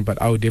solution,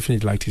 but I would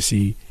definitely like to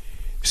see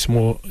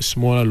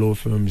smaller law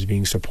firms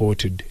being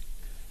supported.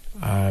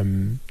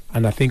 And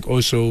I think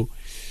also,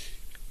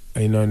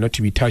 not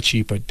to be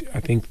touchy, but I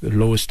think the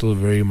law is still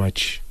very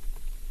much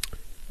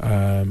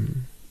a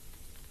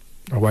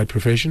white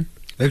profession.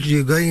 Actually,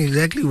 you're going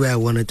exactly where I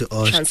wanted to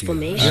ask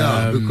Transformation. you.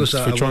 Yeah, because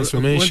I want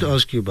transformation. to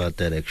ask you about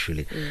that,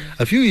 actually.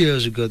 A few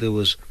years ago, there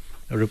was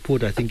a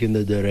report, I think, in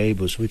the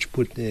Rebus, which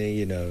put,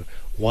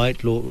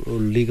 white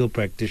legal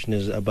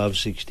practitioners above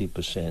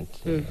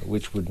 60%,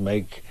 which would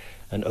make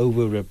an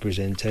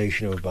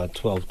over-representation of about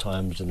 12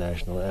 times the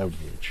national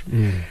average.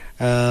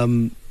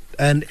 And,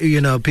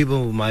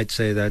 people might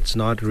say that's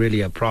not really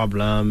a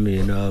problem,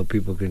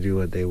 people can do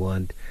what they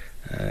want.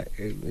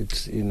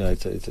 It's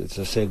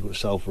a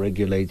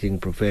self-regulating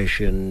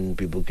profession.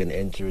 People can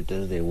enter it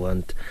as they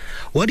want.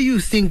 What do you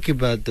think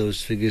about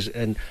those figures,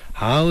 and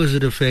how has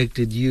it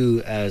affected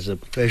you as a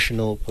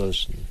professional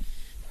person?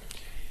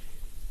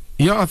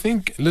 Yeah, I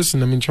think,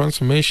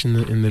 transformation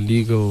in the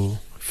legal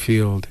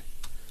field,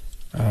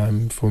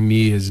 for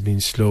me, has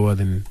been slower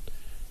than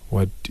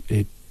what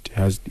it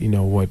has,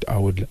 what I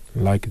would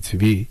like it to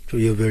be. So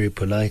you're very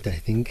polite, I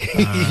think.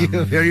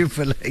 You're very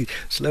polite.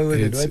 Slower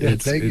than what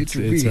I'd like it to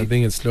be. I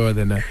think it's slower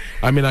than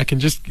I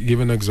can just give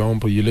an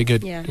example. You look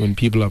at when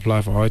people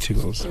apply for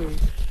articles.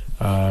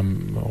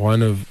 And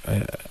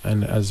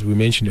as we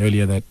mentioned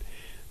earlier, that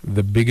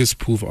the biggest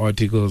pool of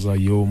articles are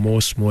your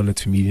more smaller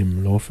to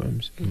medium law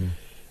firms.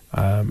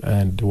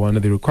 And one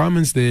of the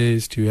requirements there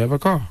is to have a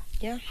car.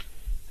 Yeah.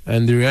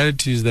 And the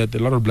reality is that a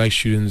lot of black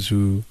students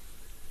who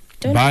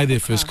buy their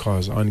first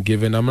cars aren't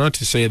given. I'm not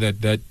to say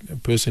that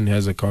person who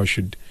has a car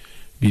should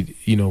be,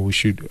 I'm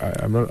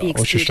not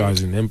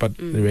ostracizing them, but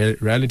the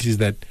reality is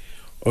that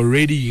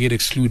already you get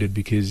excluded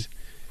because,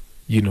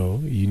 you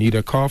need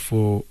a car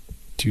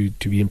to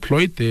be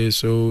employed there,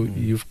 so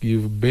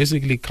you've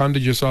basically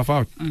counted yourself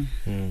out.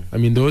 I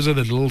mean, those are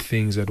the little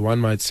things that one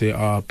might say,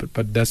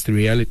 but that's the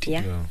reality.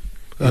 Yeah.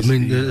 I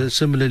mean,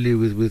 similarly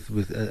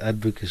with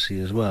advocacy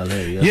as well.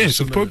 Yes,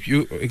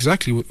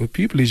 exactly. With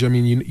pupillage, I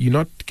mean, you're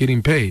not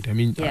getting paid. I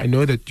mean, I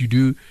know that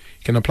you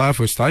can apply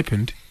for a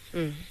stipend,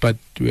 but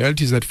the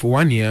reality is that for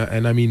 1 year,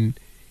 and I mean,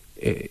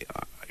 the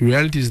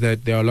reality is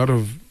that there are a lot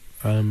of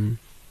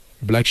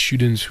black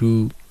students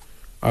who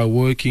are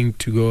working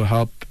to go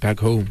help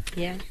back home.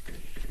 Yeah.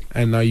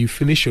 And now you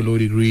finish your law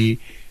degree,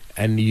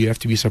 and you have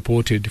to be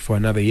supported for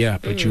another year,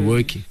 but you're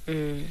working.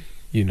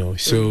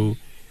 So.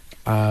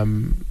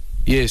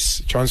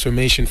 Yes,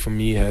 transformation for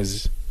me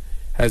has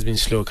been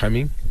slow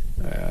coming,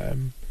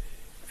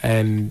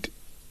 and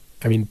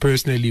I mean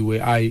personally,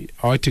 where I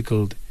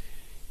articled,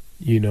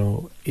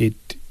 the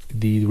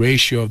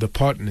ratio of the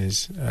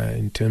partners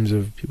in terms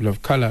of people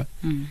of color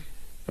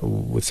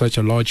with such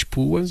a large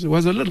pool was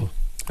a little.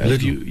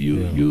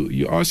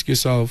 You ask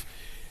yourself,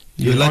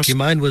 you're lucky.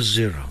 Mine was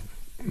zero.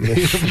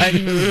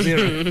 Mine was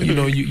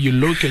zero. You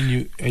look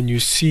and you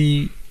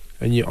see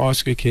and you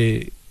ask,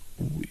 okay.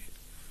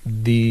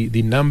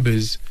 The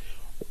numbers,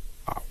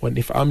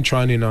 if I'm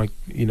trying to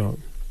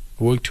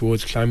work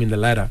towards climbing the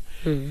ladder,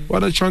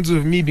 what are the chances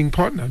of me being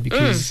partner?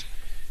 Because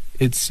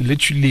it's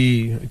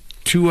literally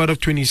 2 out of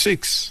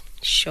 26.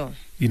 Sure.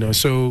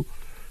 So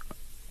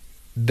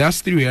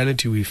that's the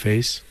reality we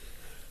face.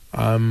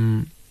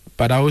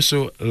 But I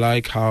also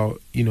like how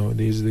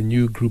there's the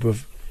new group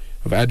of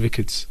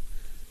advocates,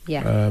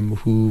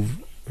 who've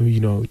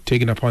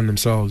taken upon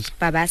themselves.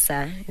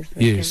 Babasa.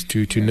 Yes,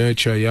 to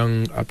nurture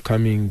young,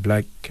 upcoming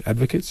black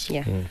advocates.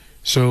 Yeah.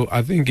 So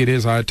I think it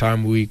is high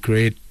time we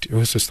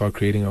also start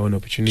creating our own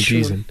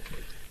opportunities and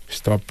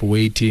stop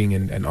waiting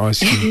and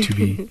asking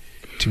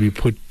to be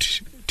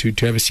put to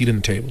have a seat on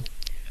the table.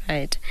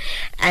 Right.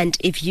 And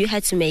if you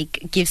had to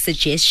give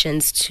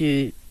suggestions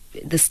to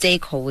the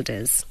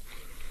stakeholders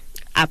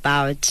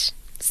about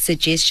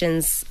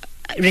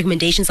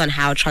recommendations on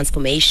how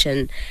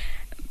transformation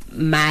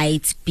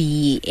might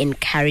be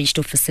encouraged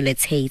or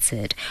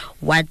facilitated,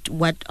 what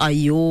are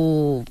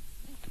your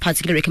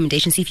particular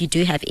recommendations, if you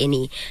do have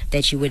any,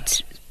 that you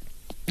would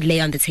lay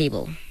on the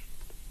table?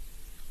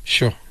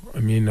 Sure. I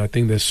mean, I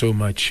think there's so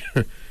much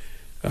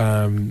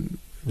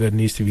that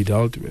needs to be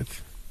dealt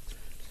with.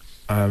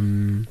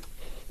 Because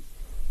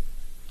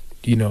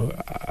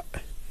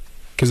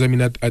I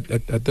mean,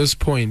 at this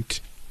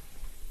point,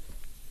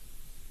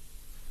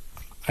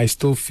 I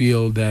still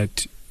feel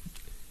that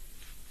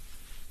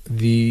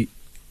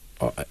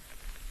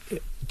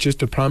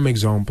just a prime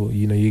example,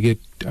 you get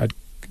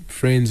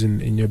friends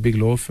in your big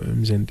law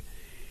firms, and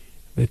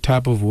the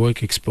type of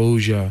work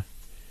exposure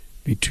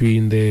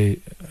between their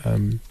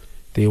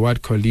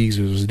white colleagues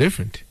was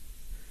different.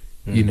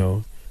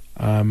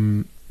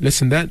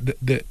 Listen,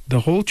 that the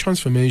whole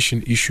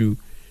transformation issue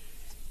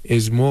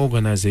is more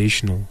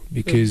organizational,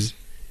 because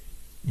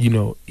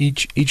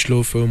each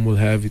law firm will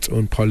have its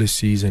own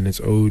policies and its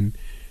own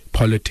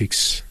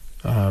politics.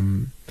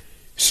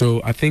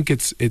 So I think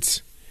it's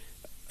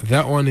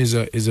that one is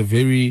a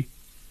very,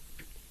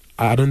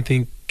 I don't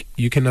think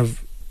you can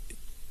have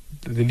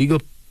the legal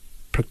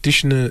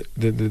practitioner,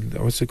 the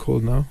what's it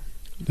called now?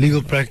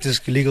 Legal Practitioners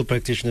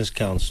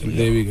Council.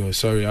 There we go.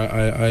 Sorry,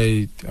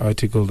 I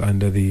articled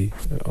under the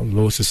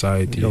Law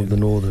Society of the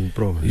Northern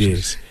Province.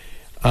 Yes.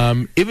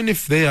 Even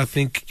if they, I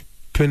think,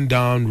 pin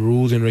down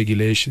rules and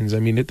regulations, I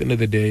mean, at the end of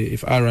the day,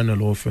 if I run a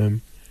law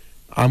firm,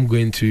 I'm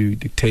going to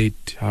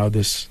dictate how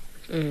this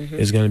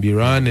is going to be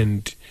run,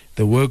 and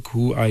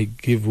who I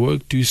give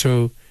work to.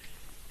 So,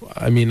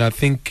 I mean, I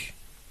think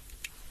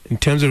in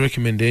terms of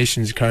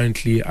recommendations,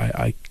 currently,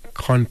 I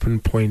can't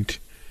pinpoint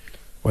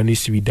what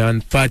needs to be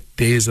done, but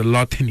there's a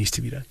lot that needs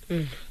to be done.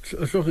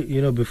 So,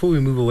 before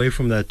we move away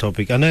from that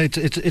topic, I know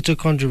it's a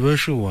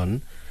controversial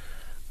one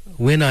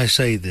when I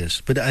say this,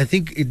 but I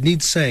think it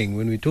needs saying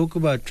when we talk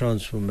about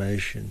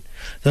transformation.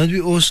 Don't we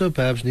also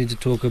perhaps need to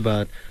talk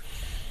about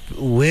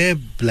where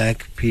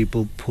black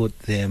people put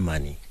their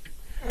money?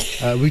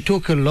 We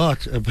talk a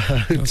lot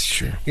about,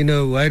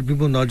 white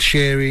people not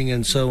sharing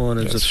and so on,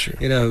 and That's so,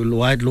 true.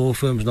 white law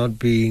firms not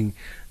being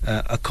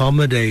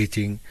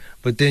accommodating.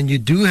 But then you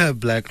do have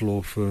black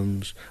law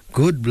firms,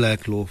 good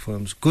black law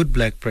firms, good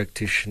black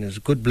practitioners,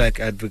 good black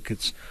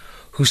advocates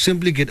who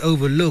simply get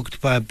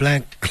overlooked by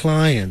black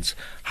clients.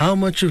 How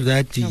much of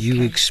that do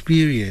you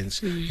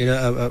experience?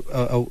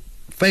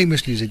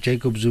 Famously, that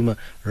Jacob Zuma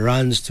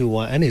runs to,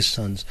 and his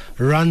sons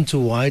run to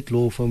white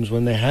law firms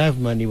when they have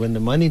money. When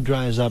the money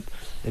dries up,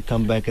 they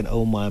come back and,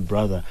 oh, my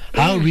brother.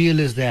 How real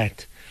is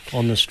that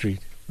on the street?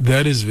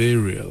 That is very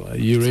real.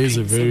 You raise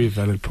a very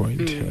valid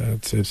point.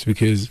 It's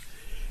because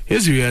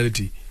here's the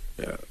reality.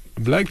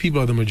 Black people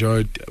are the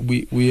majority.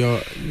 We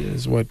are,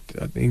 is what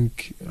I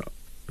think,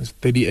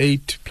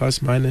 38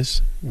 plus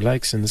minus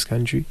blacks in this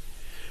country.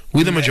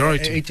 We're the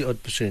majority.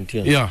 80-odd%,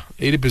 yeah. Yeah,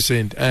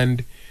 80%.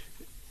 And,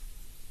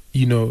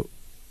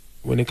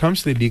 when it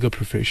comes to the legal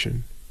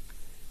profession,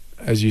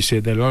 as you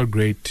said, there are a lot of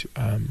great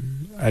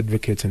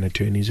advocates and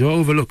attorneys who are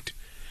overlooked.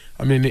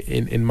 I mean,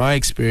 in my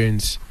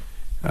experience,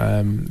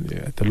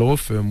 at the law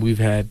firm, we've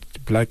had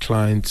black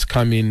clients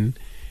come in,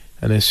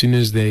 and as soon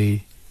as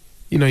they,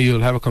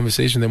 you'll have a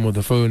conversation with them on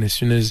the phone. As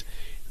soon as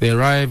they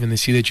arrive and they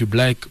see that you're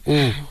black,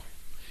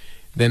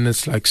 then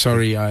it's like,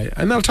 sorry,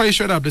 and I'll tell you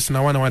straight up, listen,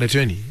 I want a white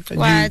attorney. And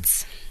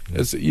What?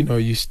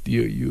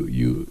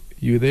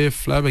 You're there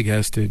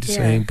flabbergasted,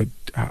 saying, but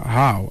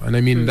how? And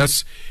I mean, I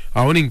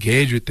won't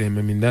engage with them.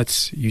 I mean,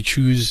 you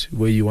choose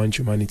where you want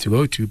your money to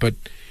go to, but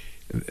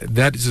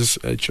that is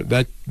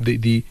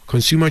the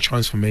consumer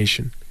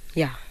transformation.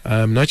 Yeah.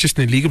 Not just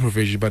in the legal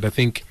profession, but I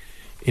think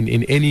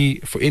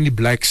for any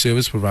black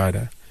service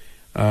provider,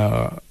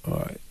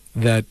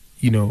 that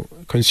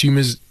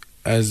consumers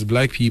as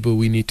black people,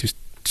 we need to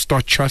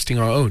start trusting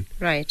our own.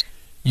 Right.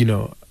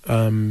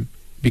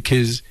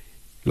 Because,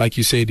 like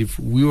you said, if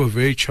we were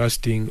very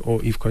trusting,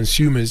 or if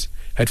consumers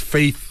had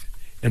faith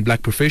in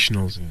black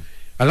professionals,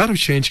 a lot of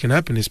change can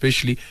happen.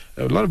 Especially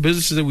a lot of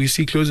businesses that we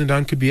see closing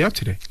down could be up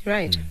today.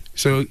 Right.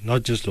 So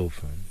not just law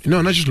firms.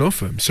 No, not just law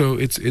firms. So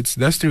it's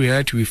that's the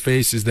reality we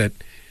face, is that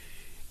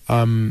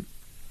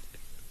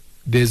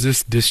there's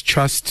this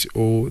distrust,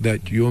 or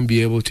that you won't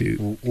be able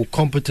to, or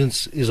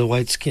competence is a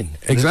white skin.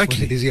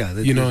 Exactly. That's what it is,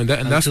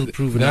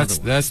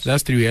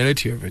 that's the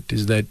reality of it,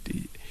 is that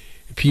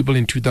people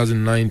in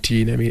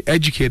 2019, I mean,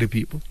 educated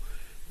people,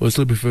 will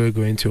still prefer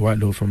going to a white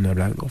law firm than a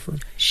black law firm.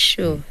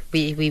 Sure.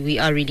 We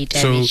are really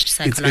damaged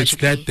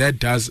psychologically. It's that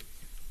does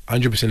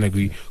 100%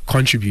 agree,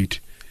 contribute.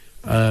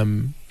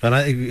 And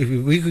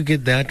if we could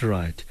get that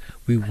right,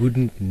 we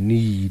wouldn't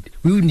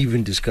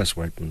even discuss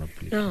white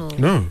monopoly.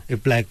 No.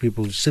 If black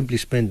people simply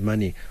spend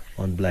money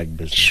on black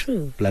business,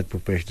 True. black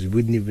professionals, we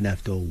wouldn't even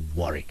have to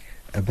worry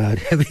about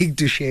having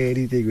to share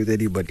anything with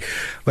anybody.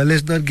 But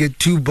let's not get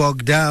too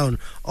bogged down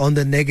on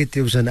the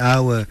negatives and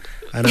our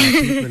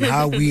people, and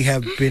how we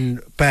have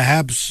been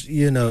perhaps,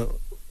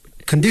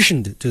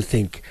 conditioned to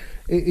think.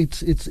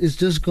 It's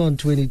just gone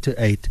 20 to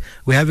 8.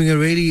 We're having a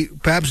really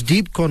perhaps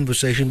deep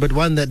conversation, but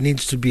one that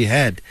needs to be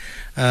had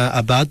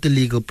about the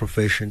legal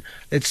profession.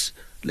 Let's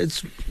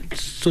let's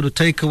sort of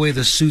take away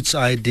the suits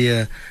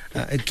idea,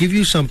 give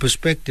you some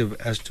perspective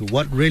as to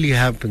what really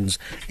happens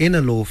in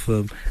a law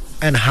firm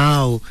and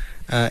how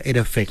it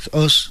affects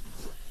us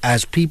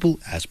as people,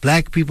 as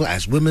black people,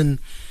 as women,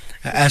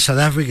 as South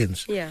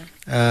Africans.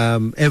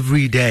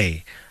 Every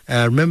day.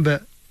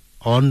 Remember,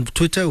 on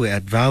Twitter, we're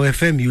at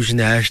VowFM using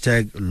the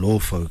hashtag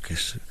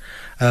LawFocus.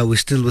 We're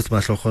still with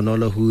Matlogo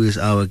Nolo, who is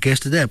our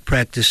guest today, a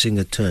practicing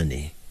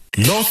attorney.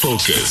 Law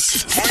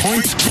Focus.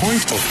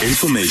 Point of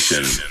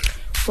information.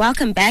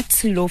 Welcome back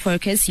to Law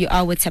Focus. You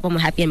are with Tshepo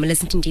Mohapi and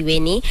Millicent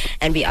Ndiweni,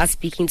 and we are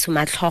speaking to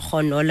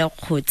Matlogo Nolo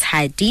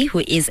Kgothadi, who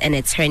is an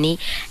attorney,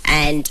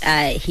 and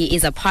he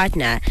is a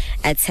partner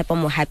at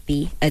Tshepo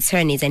Mohapi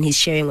Attorneys, and he's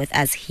sharing with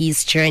us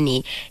his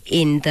journey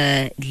in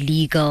the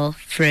legal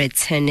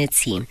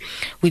fraternity.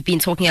 We've been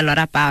talking a lot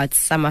about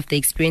some of the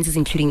experiences,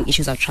 including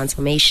issues of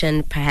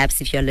transformation. Perhaps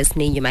if you're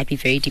listening, you might be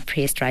very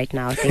depressed right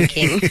now,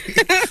 thinking...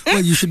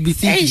 Well, you should be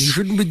thinking. You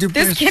shouldn't be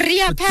depressed. This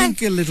career but path.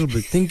 Think a little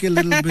bit. Think a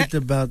little bit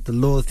about the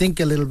law. Think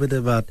a little bit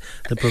about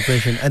the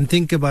profession, and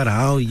think about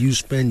how you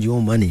spend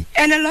your money.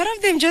 And a lot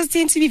of them just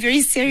tend to be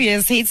very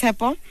serious, hey,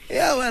 Tshepo?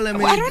 Yeah, well, I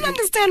mean... I don't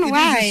understand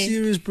why. It is a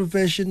serious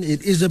profession.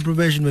 It is a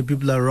profession where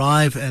people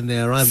arrive, and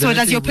they arrive... So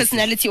does your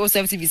personality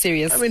also have to be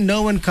serious? I mean,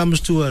 no one comes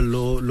to a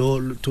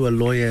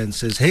lawyer and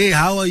says, "Hey,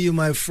 how are you,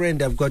 my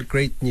friend? I've got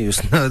great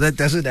news." No, that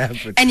doesn't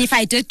happen. And if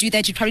I did do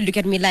that, you'd probably look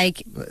at me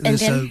like... And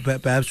So then,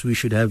 perhaps we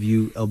should have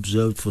you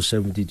observed for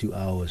 72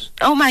 hours.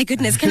 oh my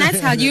goodness, can I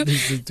tell you,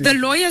 the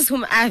lawyers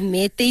whom I've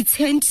met, they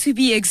tend to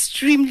be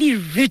extremely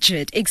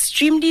rigid,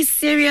 extremely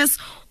serious,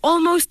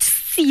 almost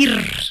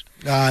sir.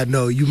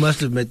 No, you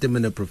must have met them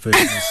in a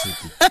professional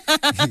city.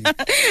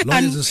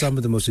 Lawyers are some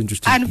of the most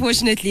interesting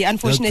Unfortunately,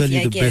 people. They'll tell you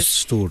I the guess. best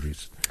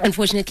stories.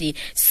 Unfortunately.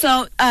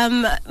 So,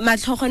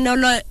 Matlogo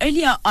Nolo,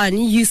 earlier on,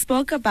 you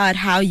spoke about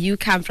how you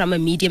come from a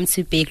medium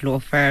to big law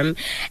firm,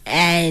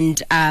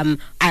 and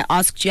I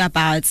asked you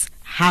about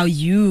how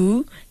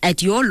you,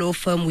 at your law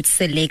firm, would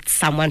select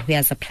someone who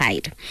has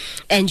applied.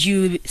 And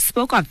you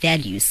spoke of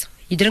values.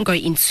 You didn't go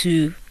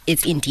into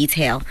it in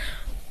detail,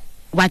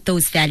 what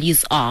those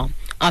values are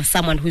of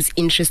someone who's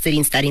interested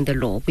in studying the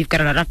law. We've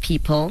got a lot of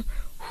people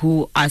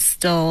who are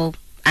still,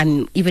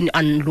 even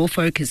on Law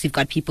Focus, we've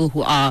got people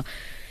who are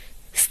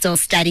still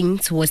studying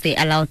towards their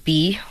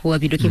LLB, who will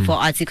be looking for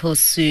articles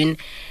soon.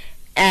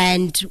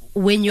 And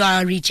when you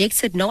are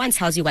rejected, no one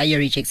tells you why you're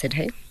rejected,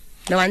 hey?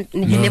 You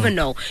never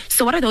know.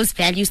 So what are those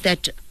values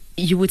that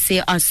you would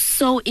say are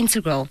so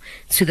integral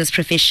to this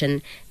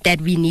profession that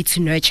we need to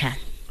nurture?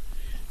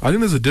 I think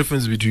there's a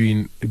difference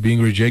between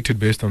being rejected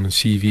based on a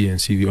CV and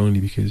CV only,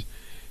 because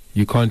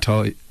you can't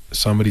tell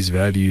somebody's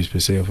values per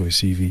se of a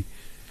CV.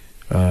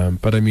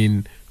 But I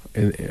mean,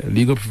 in a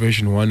legal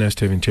profession, one has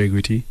to have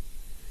integrity.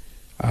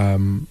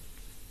 The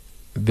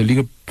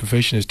legal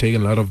profession has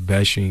taken a lot of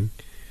bashing,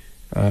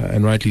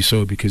 and rightly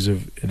so, because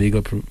of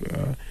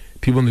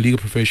people in the legal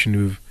profession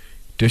who've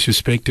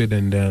disrespected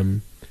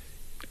and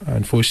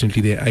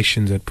unfortunately their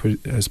actions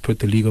has put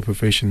the legal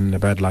profession in a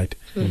bad light.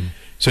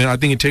 So I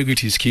think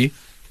integrity is key.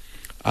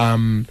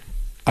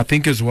 I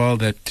think as well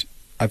that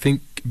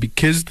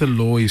because the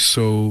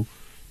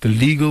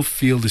legal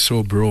field is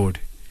so broad,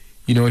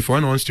 if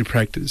one wants to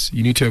practice,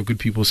 you need to have good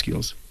people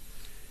skills,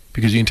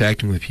 because you're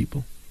interacting with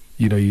people.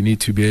 You need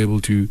to be able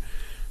to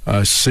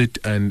sit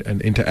and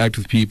interact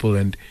with people,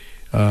 and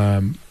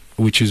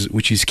which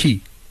is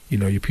key.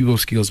 Your people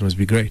skills must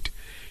be great.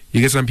 You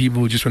get some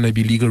people who just want to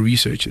be legal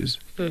researchers.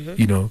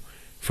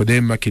 For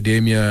them,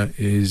 academia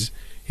is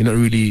not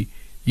really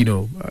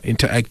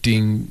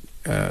interacting,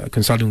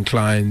 consulting with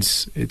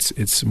clients.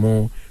 It's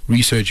more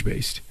research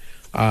based.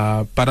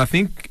 But I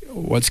think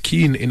what's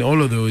key in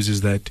all of those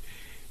is that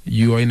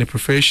you are in a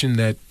profession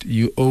that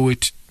you owe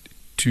it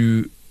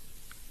to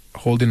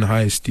hold in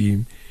high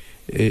esteem.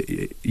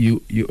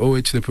 You owe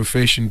it to the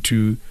profession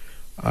to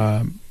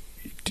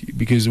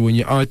because when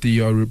you're out there,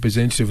 you are a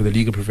representative of the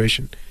legal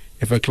profession.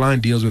 If a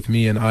client deals with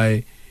me and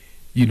I,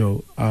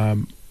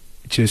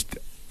 just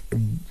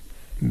I'm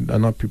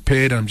not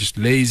prepared, I'm just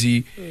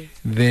lazy,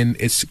 then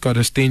it's got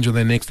a stain on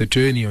the next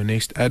attorney or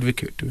next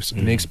advocate or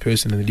the next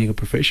person in the legal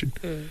profession.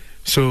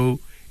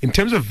 So in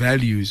terms of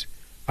values,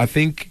 I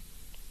think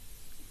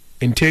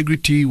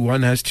integrity,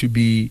 one has to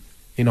be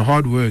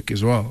hard work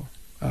as well.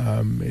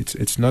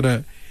 It's not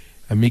a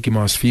Mickey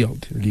Mouse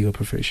field, the legal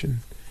profession.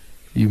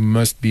 You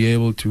must be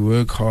able to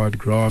work hard,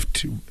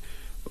 graft,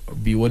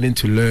 be willing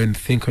to learn,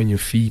 think on your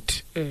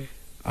feet.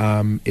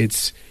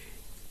 It's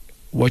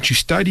what you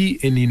study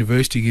in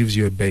university gives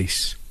you a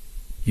base.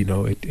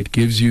 It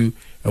gives you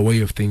a way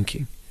of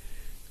thinking,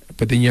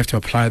 but then you have to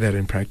apply that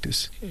in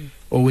practice,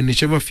 or in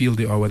whichever field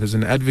you are, whether as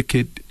an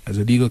advocate, as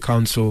a legal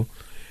counsel,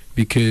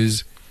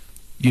 because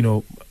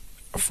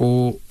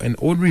for an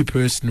ordinary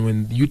person,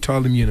 when you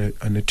tell them you're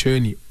an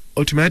attorney,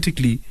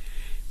 automatically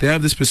they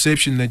have this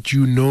perception that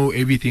you know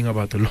everything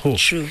about the law.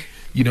 True.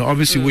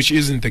 Obviously, which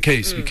isn't the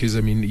case, because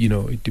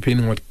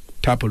depending on what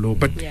type of law,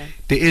 but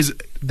there is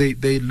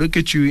they look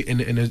at you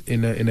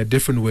in a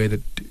different way,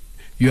 that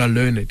you are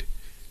learned.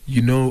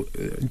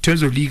 in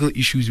terms of legal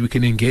issues, we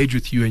can engage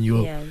with you, and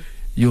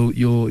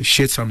you'll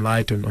shed some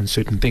light on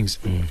certain things.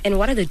 And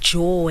what are the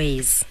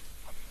joys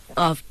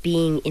of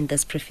being in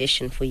this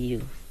profession for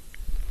you?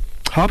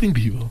 Helping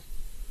people.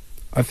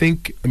 I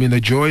think, the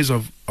joys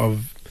of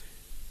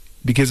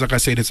because, like I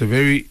said, it's a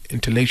very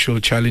intellectual,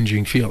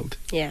 challenging field.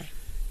 Yeah.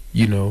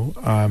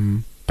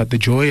 But the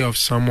joy of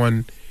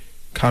someone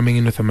coming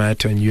in with a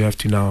matter, and you have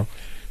to now,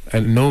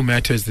 and no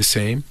matter is the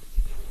same,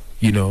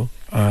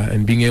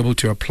 and being able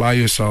to apply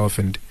yourself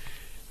and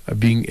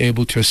being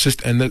able to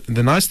assist. And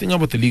the nice thing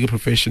about the legal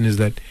profession is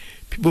that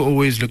people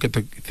always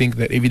think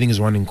that everything is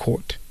won in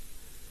court.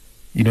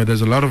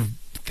 There's a lot of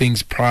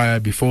things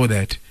before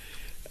that,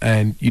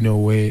 and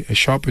where a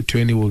sharp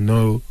attorney will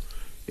know.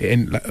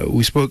 And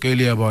we spoke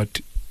earlier about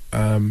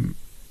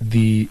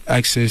the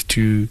access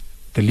to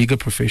the legal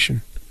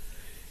profession.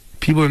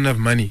 People don't have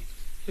money,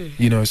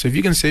 so if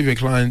you can save your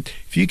client,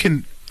 if you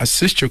can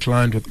assist your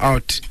client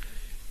without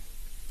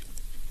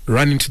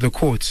running to the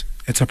courts,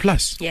 it's a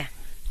plus. Yeah.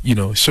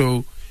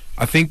 So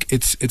I think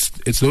it's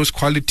those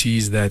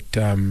qualities that,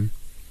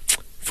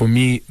 for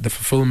me, the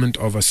fulfillment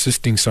of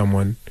assisting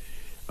someone,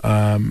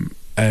 and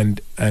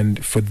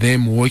for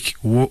them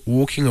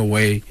walking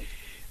away,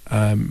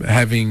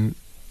 having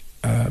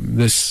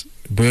this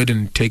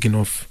burden taken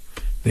off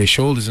their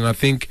shoulders. And I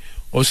think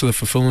also the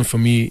fulfillment for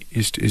me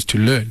is to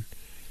learn.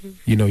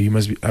 You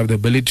must have the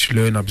ability to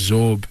learn,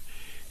 absorb.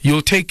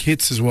 You'll take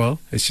hits as well.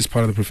 It's just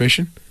part of the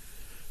profession.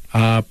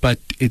 But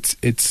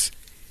it's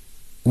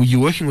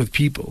you're working with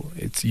people.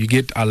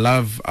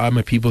 I'm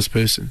a people's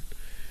person.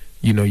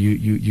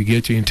 You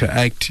get to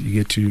interact,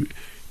 you get to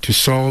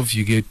solve,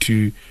 you get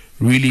to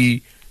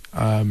really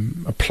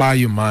apply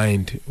your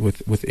mind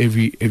with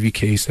every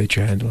case that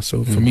you handle.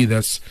 So for me,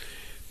 that's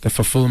the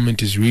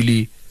fulfillment is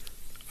really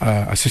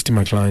assisting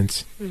my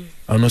clients,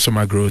 and also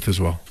my growth as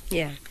well.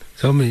 Yeah.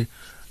 Tell me,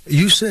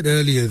 you said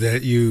earlier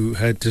that you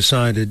had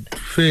decided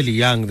fairly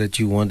young that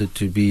you wanted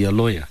to be a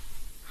lawyer.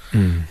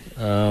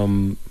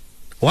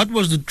 What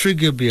was the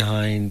trigger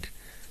behind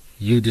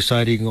you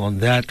deciding on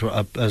that,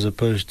 as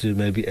opposed to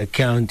maybe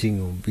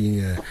accounting or being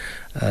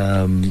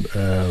an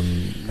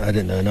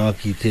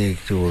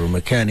architect or a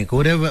mechanic,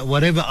 or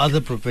whatever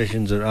other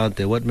professions are out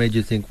there? What made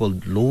you think, well,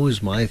 law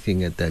is my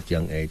thing at that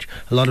young age?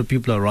 A lot of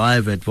people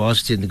arrive at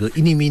varsity and they go,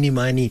 "Ini, mini,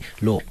 mini,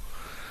 law."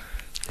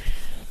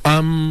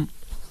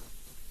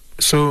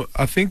 So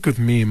I think with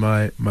me,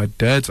 my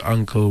dad's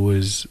uncle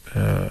was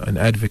an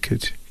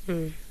advocate.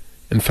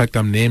 In fact,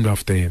 I'm named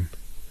after him.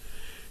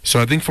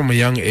 So I think from a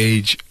young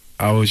age,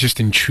 I was just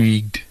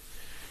intrigued,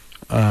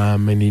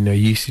 and he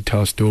used to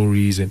tell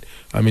stories, and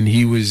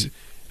he was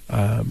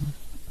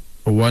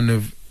one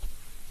of,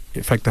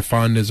 in fact, the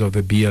founders of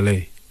the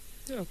BLA,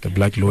 the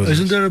Black Lawyers.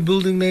 Isn't there a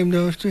building named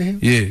after him?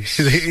 Yes,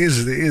 there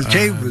is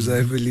Chambers,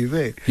 I believe.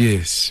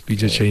 Yes,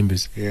 BJ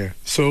Chambers. Yeah.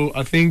 So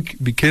I think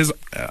because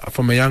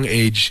from a young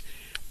age,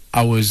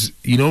 I was,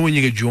 when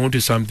you get drawn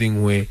to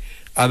something where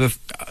other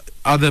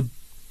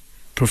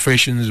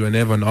professions were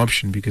never an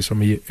option, because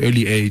from an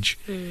early age,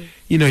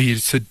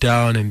 you'd sit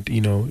down and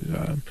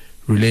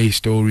relay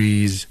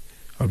stories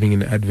of being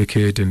an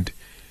advocate, and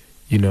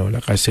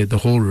like I said, the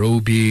whole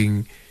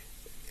robing,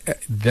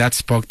 that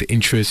sparked the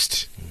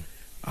interest.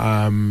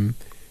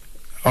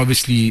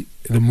 Obviously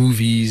the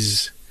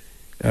movies,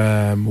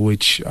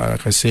 which,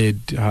 like I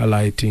said,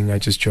 highlighting, I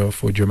just draw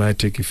for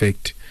dramatic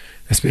effect,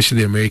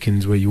 especially the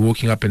Americans, where you're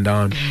walking up and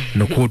down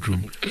in a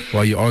courtroom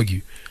while you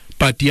argue.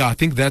 But yeah, I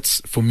think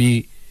that's, for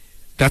me,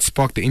 that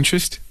sparked the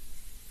interest,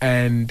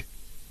 and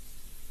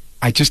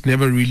I just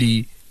never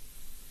really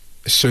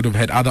sort of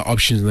had other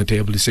options on the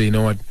table to say,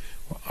 what,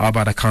 how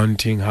about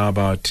accounting, how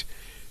about,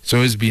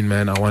 so it's been,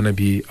 man, I want to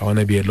be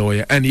a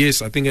lawyer. And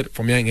yes, I think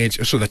from a young age,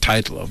 also the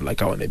title of,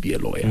 like, I want to be a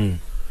lawyer,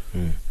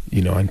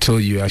 until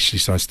you actually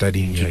start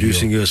studying.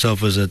 Introducing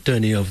yourself as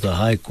attorney of the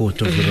High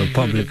Court of the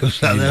Republic of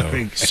South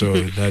Africa.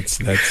 So that's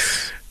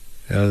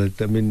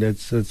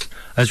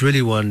that's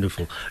really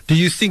wonderful. Do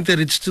you think that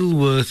it's still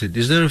worth it?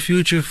 Is there a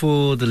future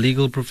for the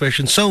legal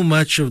profession? So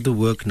much of the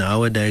work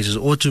nowadays is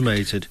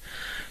automated.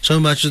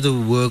 So much of the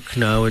work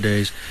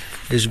nowadays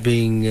is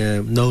being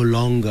no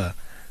longer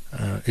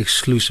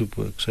exclusive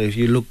work. So if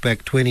you look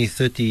back 20,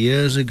 30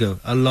 years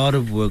ago, a lot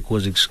of work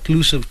was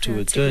exclusive to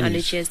attorneys.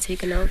 Technology has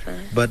taken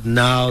over. But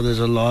now there's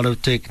a lot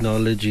of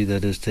technology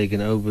that has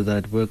taken over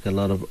that work. A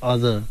lot of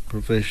other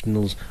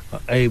professionals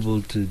are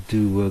able to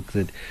do work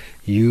that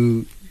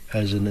you,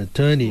 as an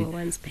attorney,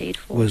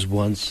 was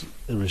once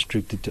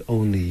restricted to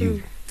only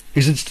you.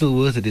 Is it still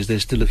worth it? Is there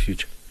still a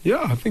future?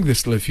 Yeah, I think there's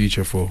still a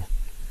future for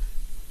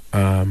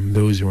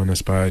those who want to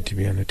aspire to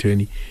be an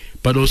attorney,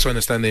 but also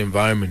understand the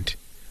environment.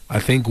 I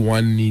think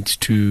one needs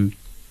to,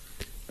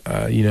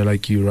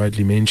 like you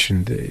rightly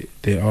mentioned,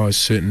 there are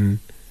certain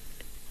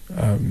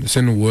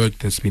work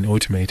that's been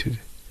automated.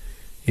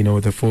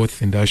 With the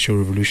fourth industrial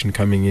revolution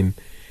coming in,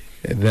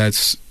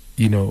 that's,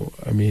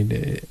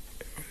 I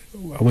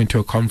went to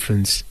a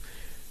conference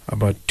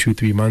about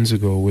 2-3 months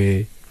ago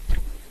where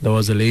there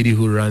was a lady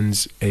who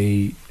runs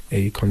a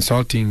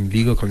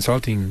legal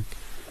consulting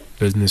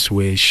business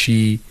where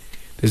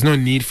there's no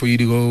need for you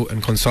to go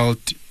and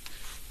consult,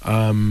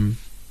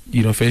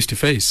 face to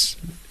face.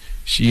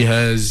 She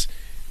has,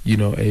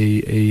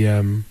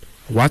 a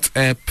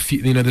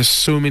WhatsApp. There's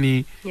so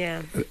many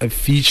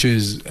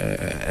features,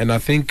 and I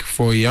think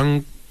for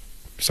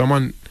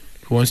someone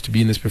who wants to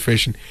be in this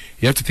profession,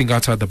 you have to think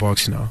outside the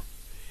box now.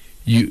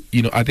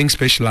 I think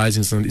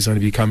specializing is going to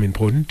become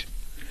important.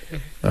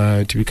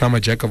 To become a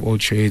jack of all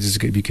trades is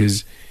good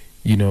because,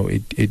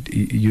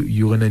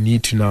 you're going to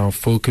need to now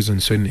focus on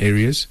certain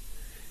areas,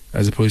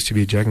 as opposed to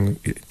be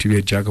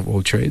a jack of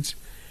all trades.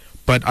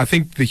 But I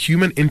think the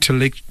human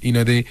intellect,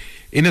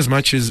 in as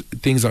much as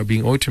things are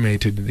being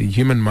automated, the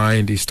human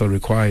mind is still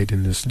required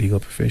in this legal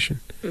profession.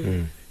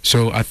 Mm-hmm.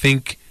 So I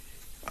think,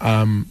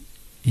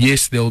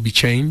 yes, there will be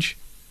change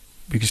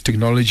because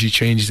technology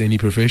changes any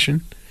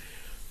profession,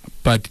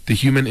 but the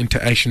human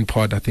interaction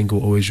part, I think,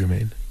 will always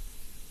remain.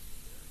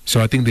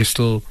 So I think there's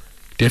still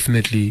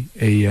definitely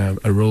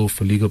a role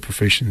for legal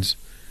professions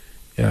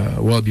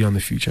well beyond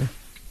the future.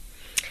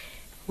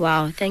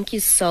 Wow, thank you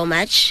so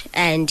much.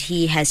 And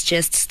he has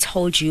just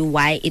told you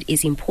why it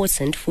is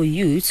important for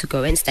you to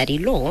go and study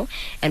law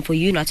and for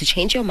you not to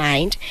change your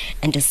mind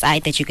and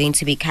decide that you're going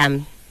to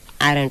become,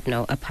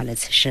 a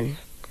politician.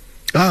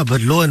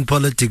 But law and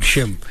politics,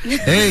 Shem.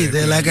 Hey,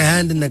 they're like a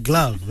hand in a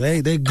glove.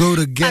 Hey, they go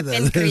together.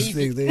 Those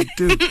things, they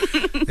do.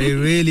 They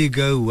really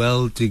go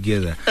well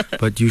together.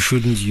 But you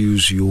shouldn't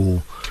use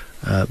your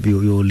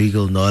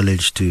legal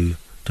knowledge to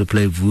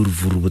play vur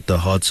with the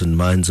hearts and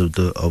minds of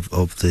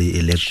the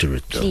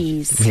electorate. Though.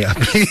 Please. Yeah,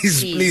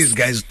 please,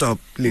 guys, stop.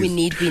 Please. We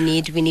need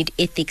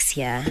ethics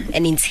here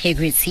and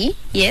integrity.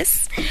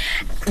 Yes.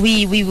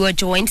 We were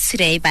joined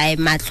today by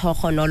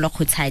Matlogonolo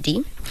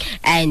Khutadi,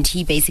 and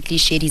he basically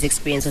shared his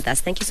experience with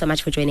us. Thank you so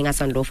much for joining us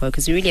on Law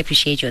Focus. We really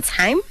appreciate your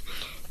time.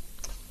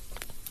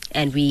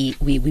 And we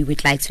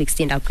would like to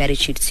extend our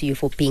gratitude to you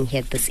for being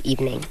here this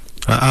evening.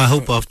 I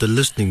hope after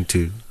listening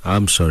to...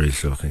 I'm sorry,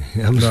 Sophie.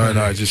 No,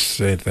 I just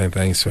say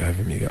thanks for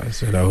having me,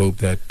 guys. And I hope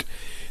that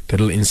the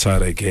little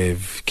insight I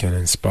gave can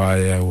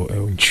inspire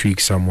or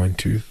intrigue someone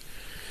to,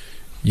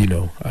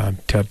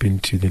 tap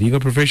into the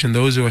legal profession.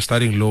 Those who are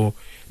studying law,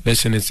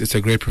 listen, it's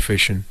a great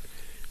profession.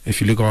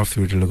 If you look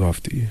after it, it'll look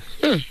after you.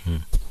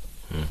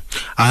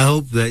 I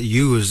hope that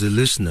you, as the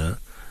listener...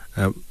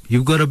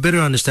 you've got a better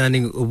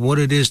understanding of what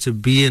it is to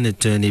be an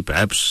attorney,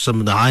 perhaps some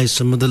of the highs,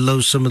 some of the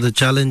lows, some of the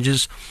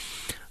challenges,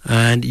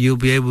 and you'll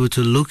be able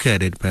to look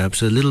at it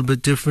perhaps a little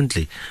bit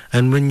differently.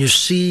 And when you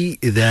see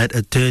that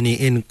attorney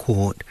in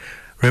court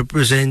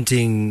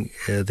representing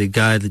the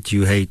guy that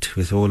you hate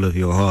with all of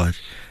your heart,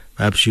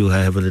 perhaps you'll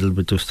have a little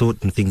bit of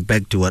thought and think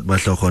back to what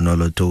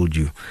Matlogonolo told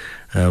you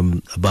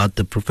about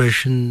the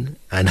profession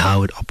and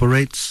how it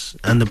operates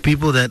and the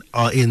people that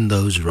are in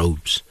those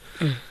robes.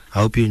 I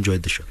hope you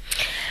enjoyed the show.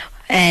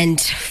 And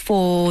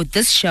for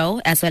this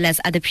show, as well as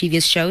other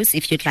previous shows,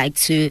 if you'd like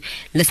to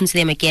listen to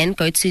them again,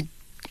 go to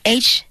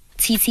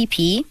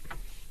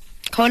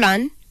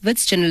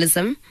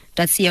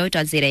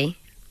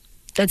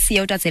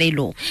http://witsjournalism.co.za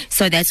law.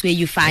 So that's where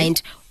you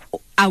find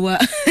our...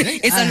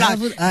 it's a lot.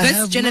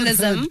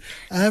 Witsjournalism.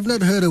 I have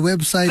not heard a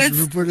website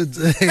reported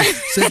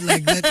said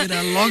like that in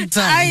a long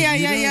time.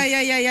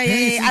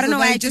 I don't know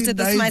why I just did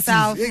this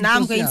myself. Now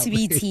I'm going to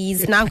be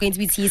teased.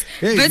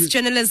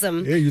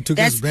 Witsjournalism. Yeah, you took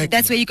us back.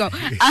 That's where you go.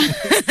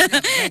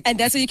 And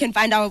that's where you can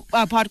find our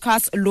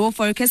podcast, Law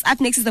Focus.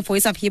 Up next is the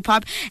Voice of Hip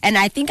Hop. And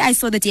I think I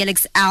saw the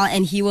DLXL,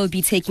 and he will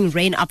be taking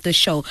reign of the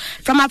show.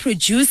 From our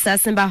producer,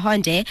 Simba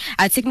Honde,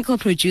 our technical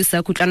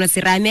producer, Kutlano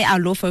Sirame, our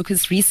Law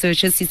Focus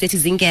researchers, Sisetu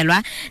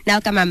Zingelwa,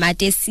 Nelka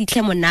Mamate,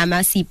 Sitle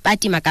Monama,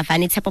 Sipati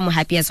Makafani, Tepo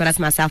Mohapi, as well as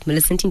myself,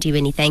 Millicent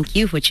Ndiweni. Thank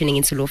you for tuning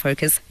into Law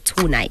Focus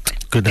tonight.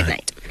 Good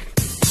night.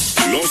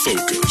 Law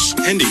Focus,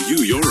 handing you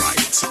your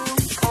rights.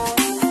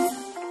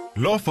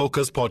 Law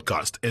Focus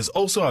podcast is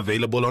also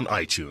available on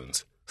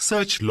iTunes.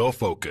 Search Law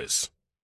Focus.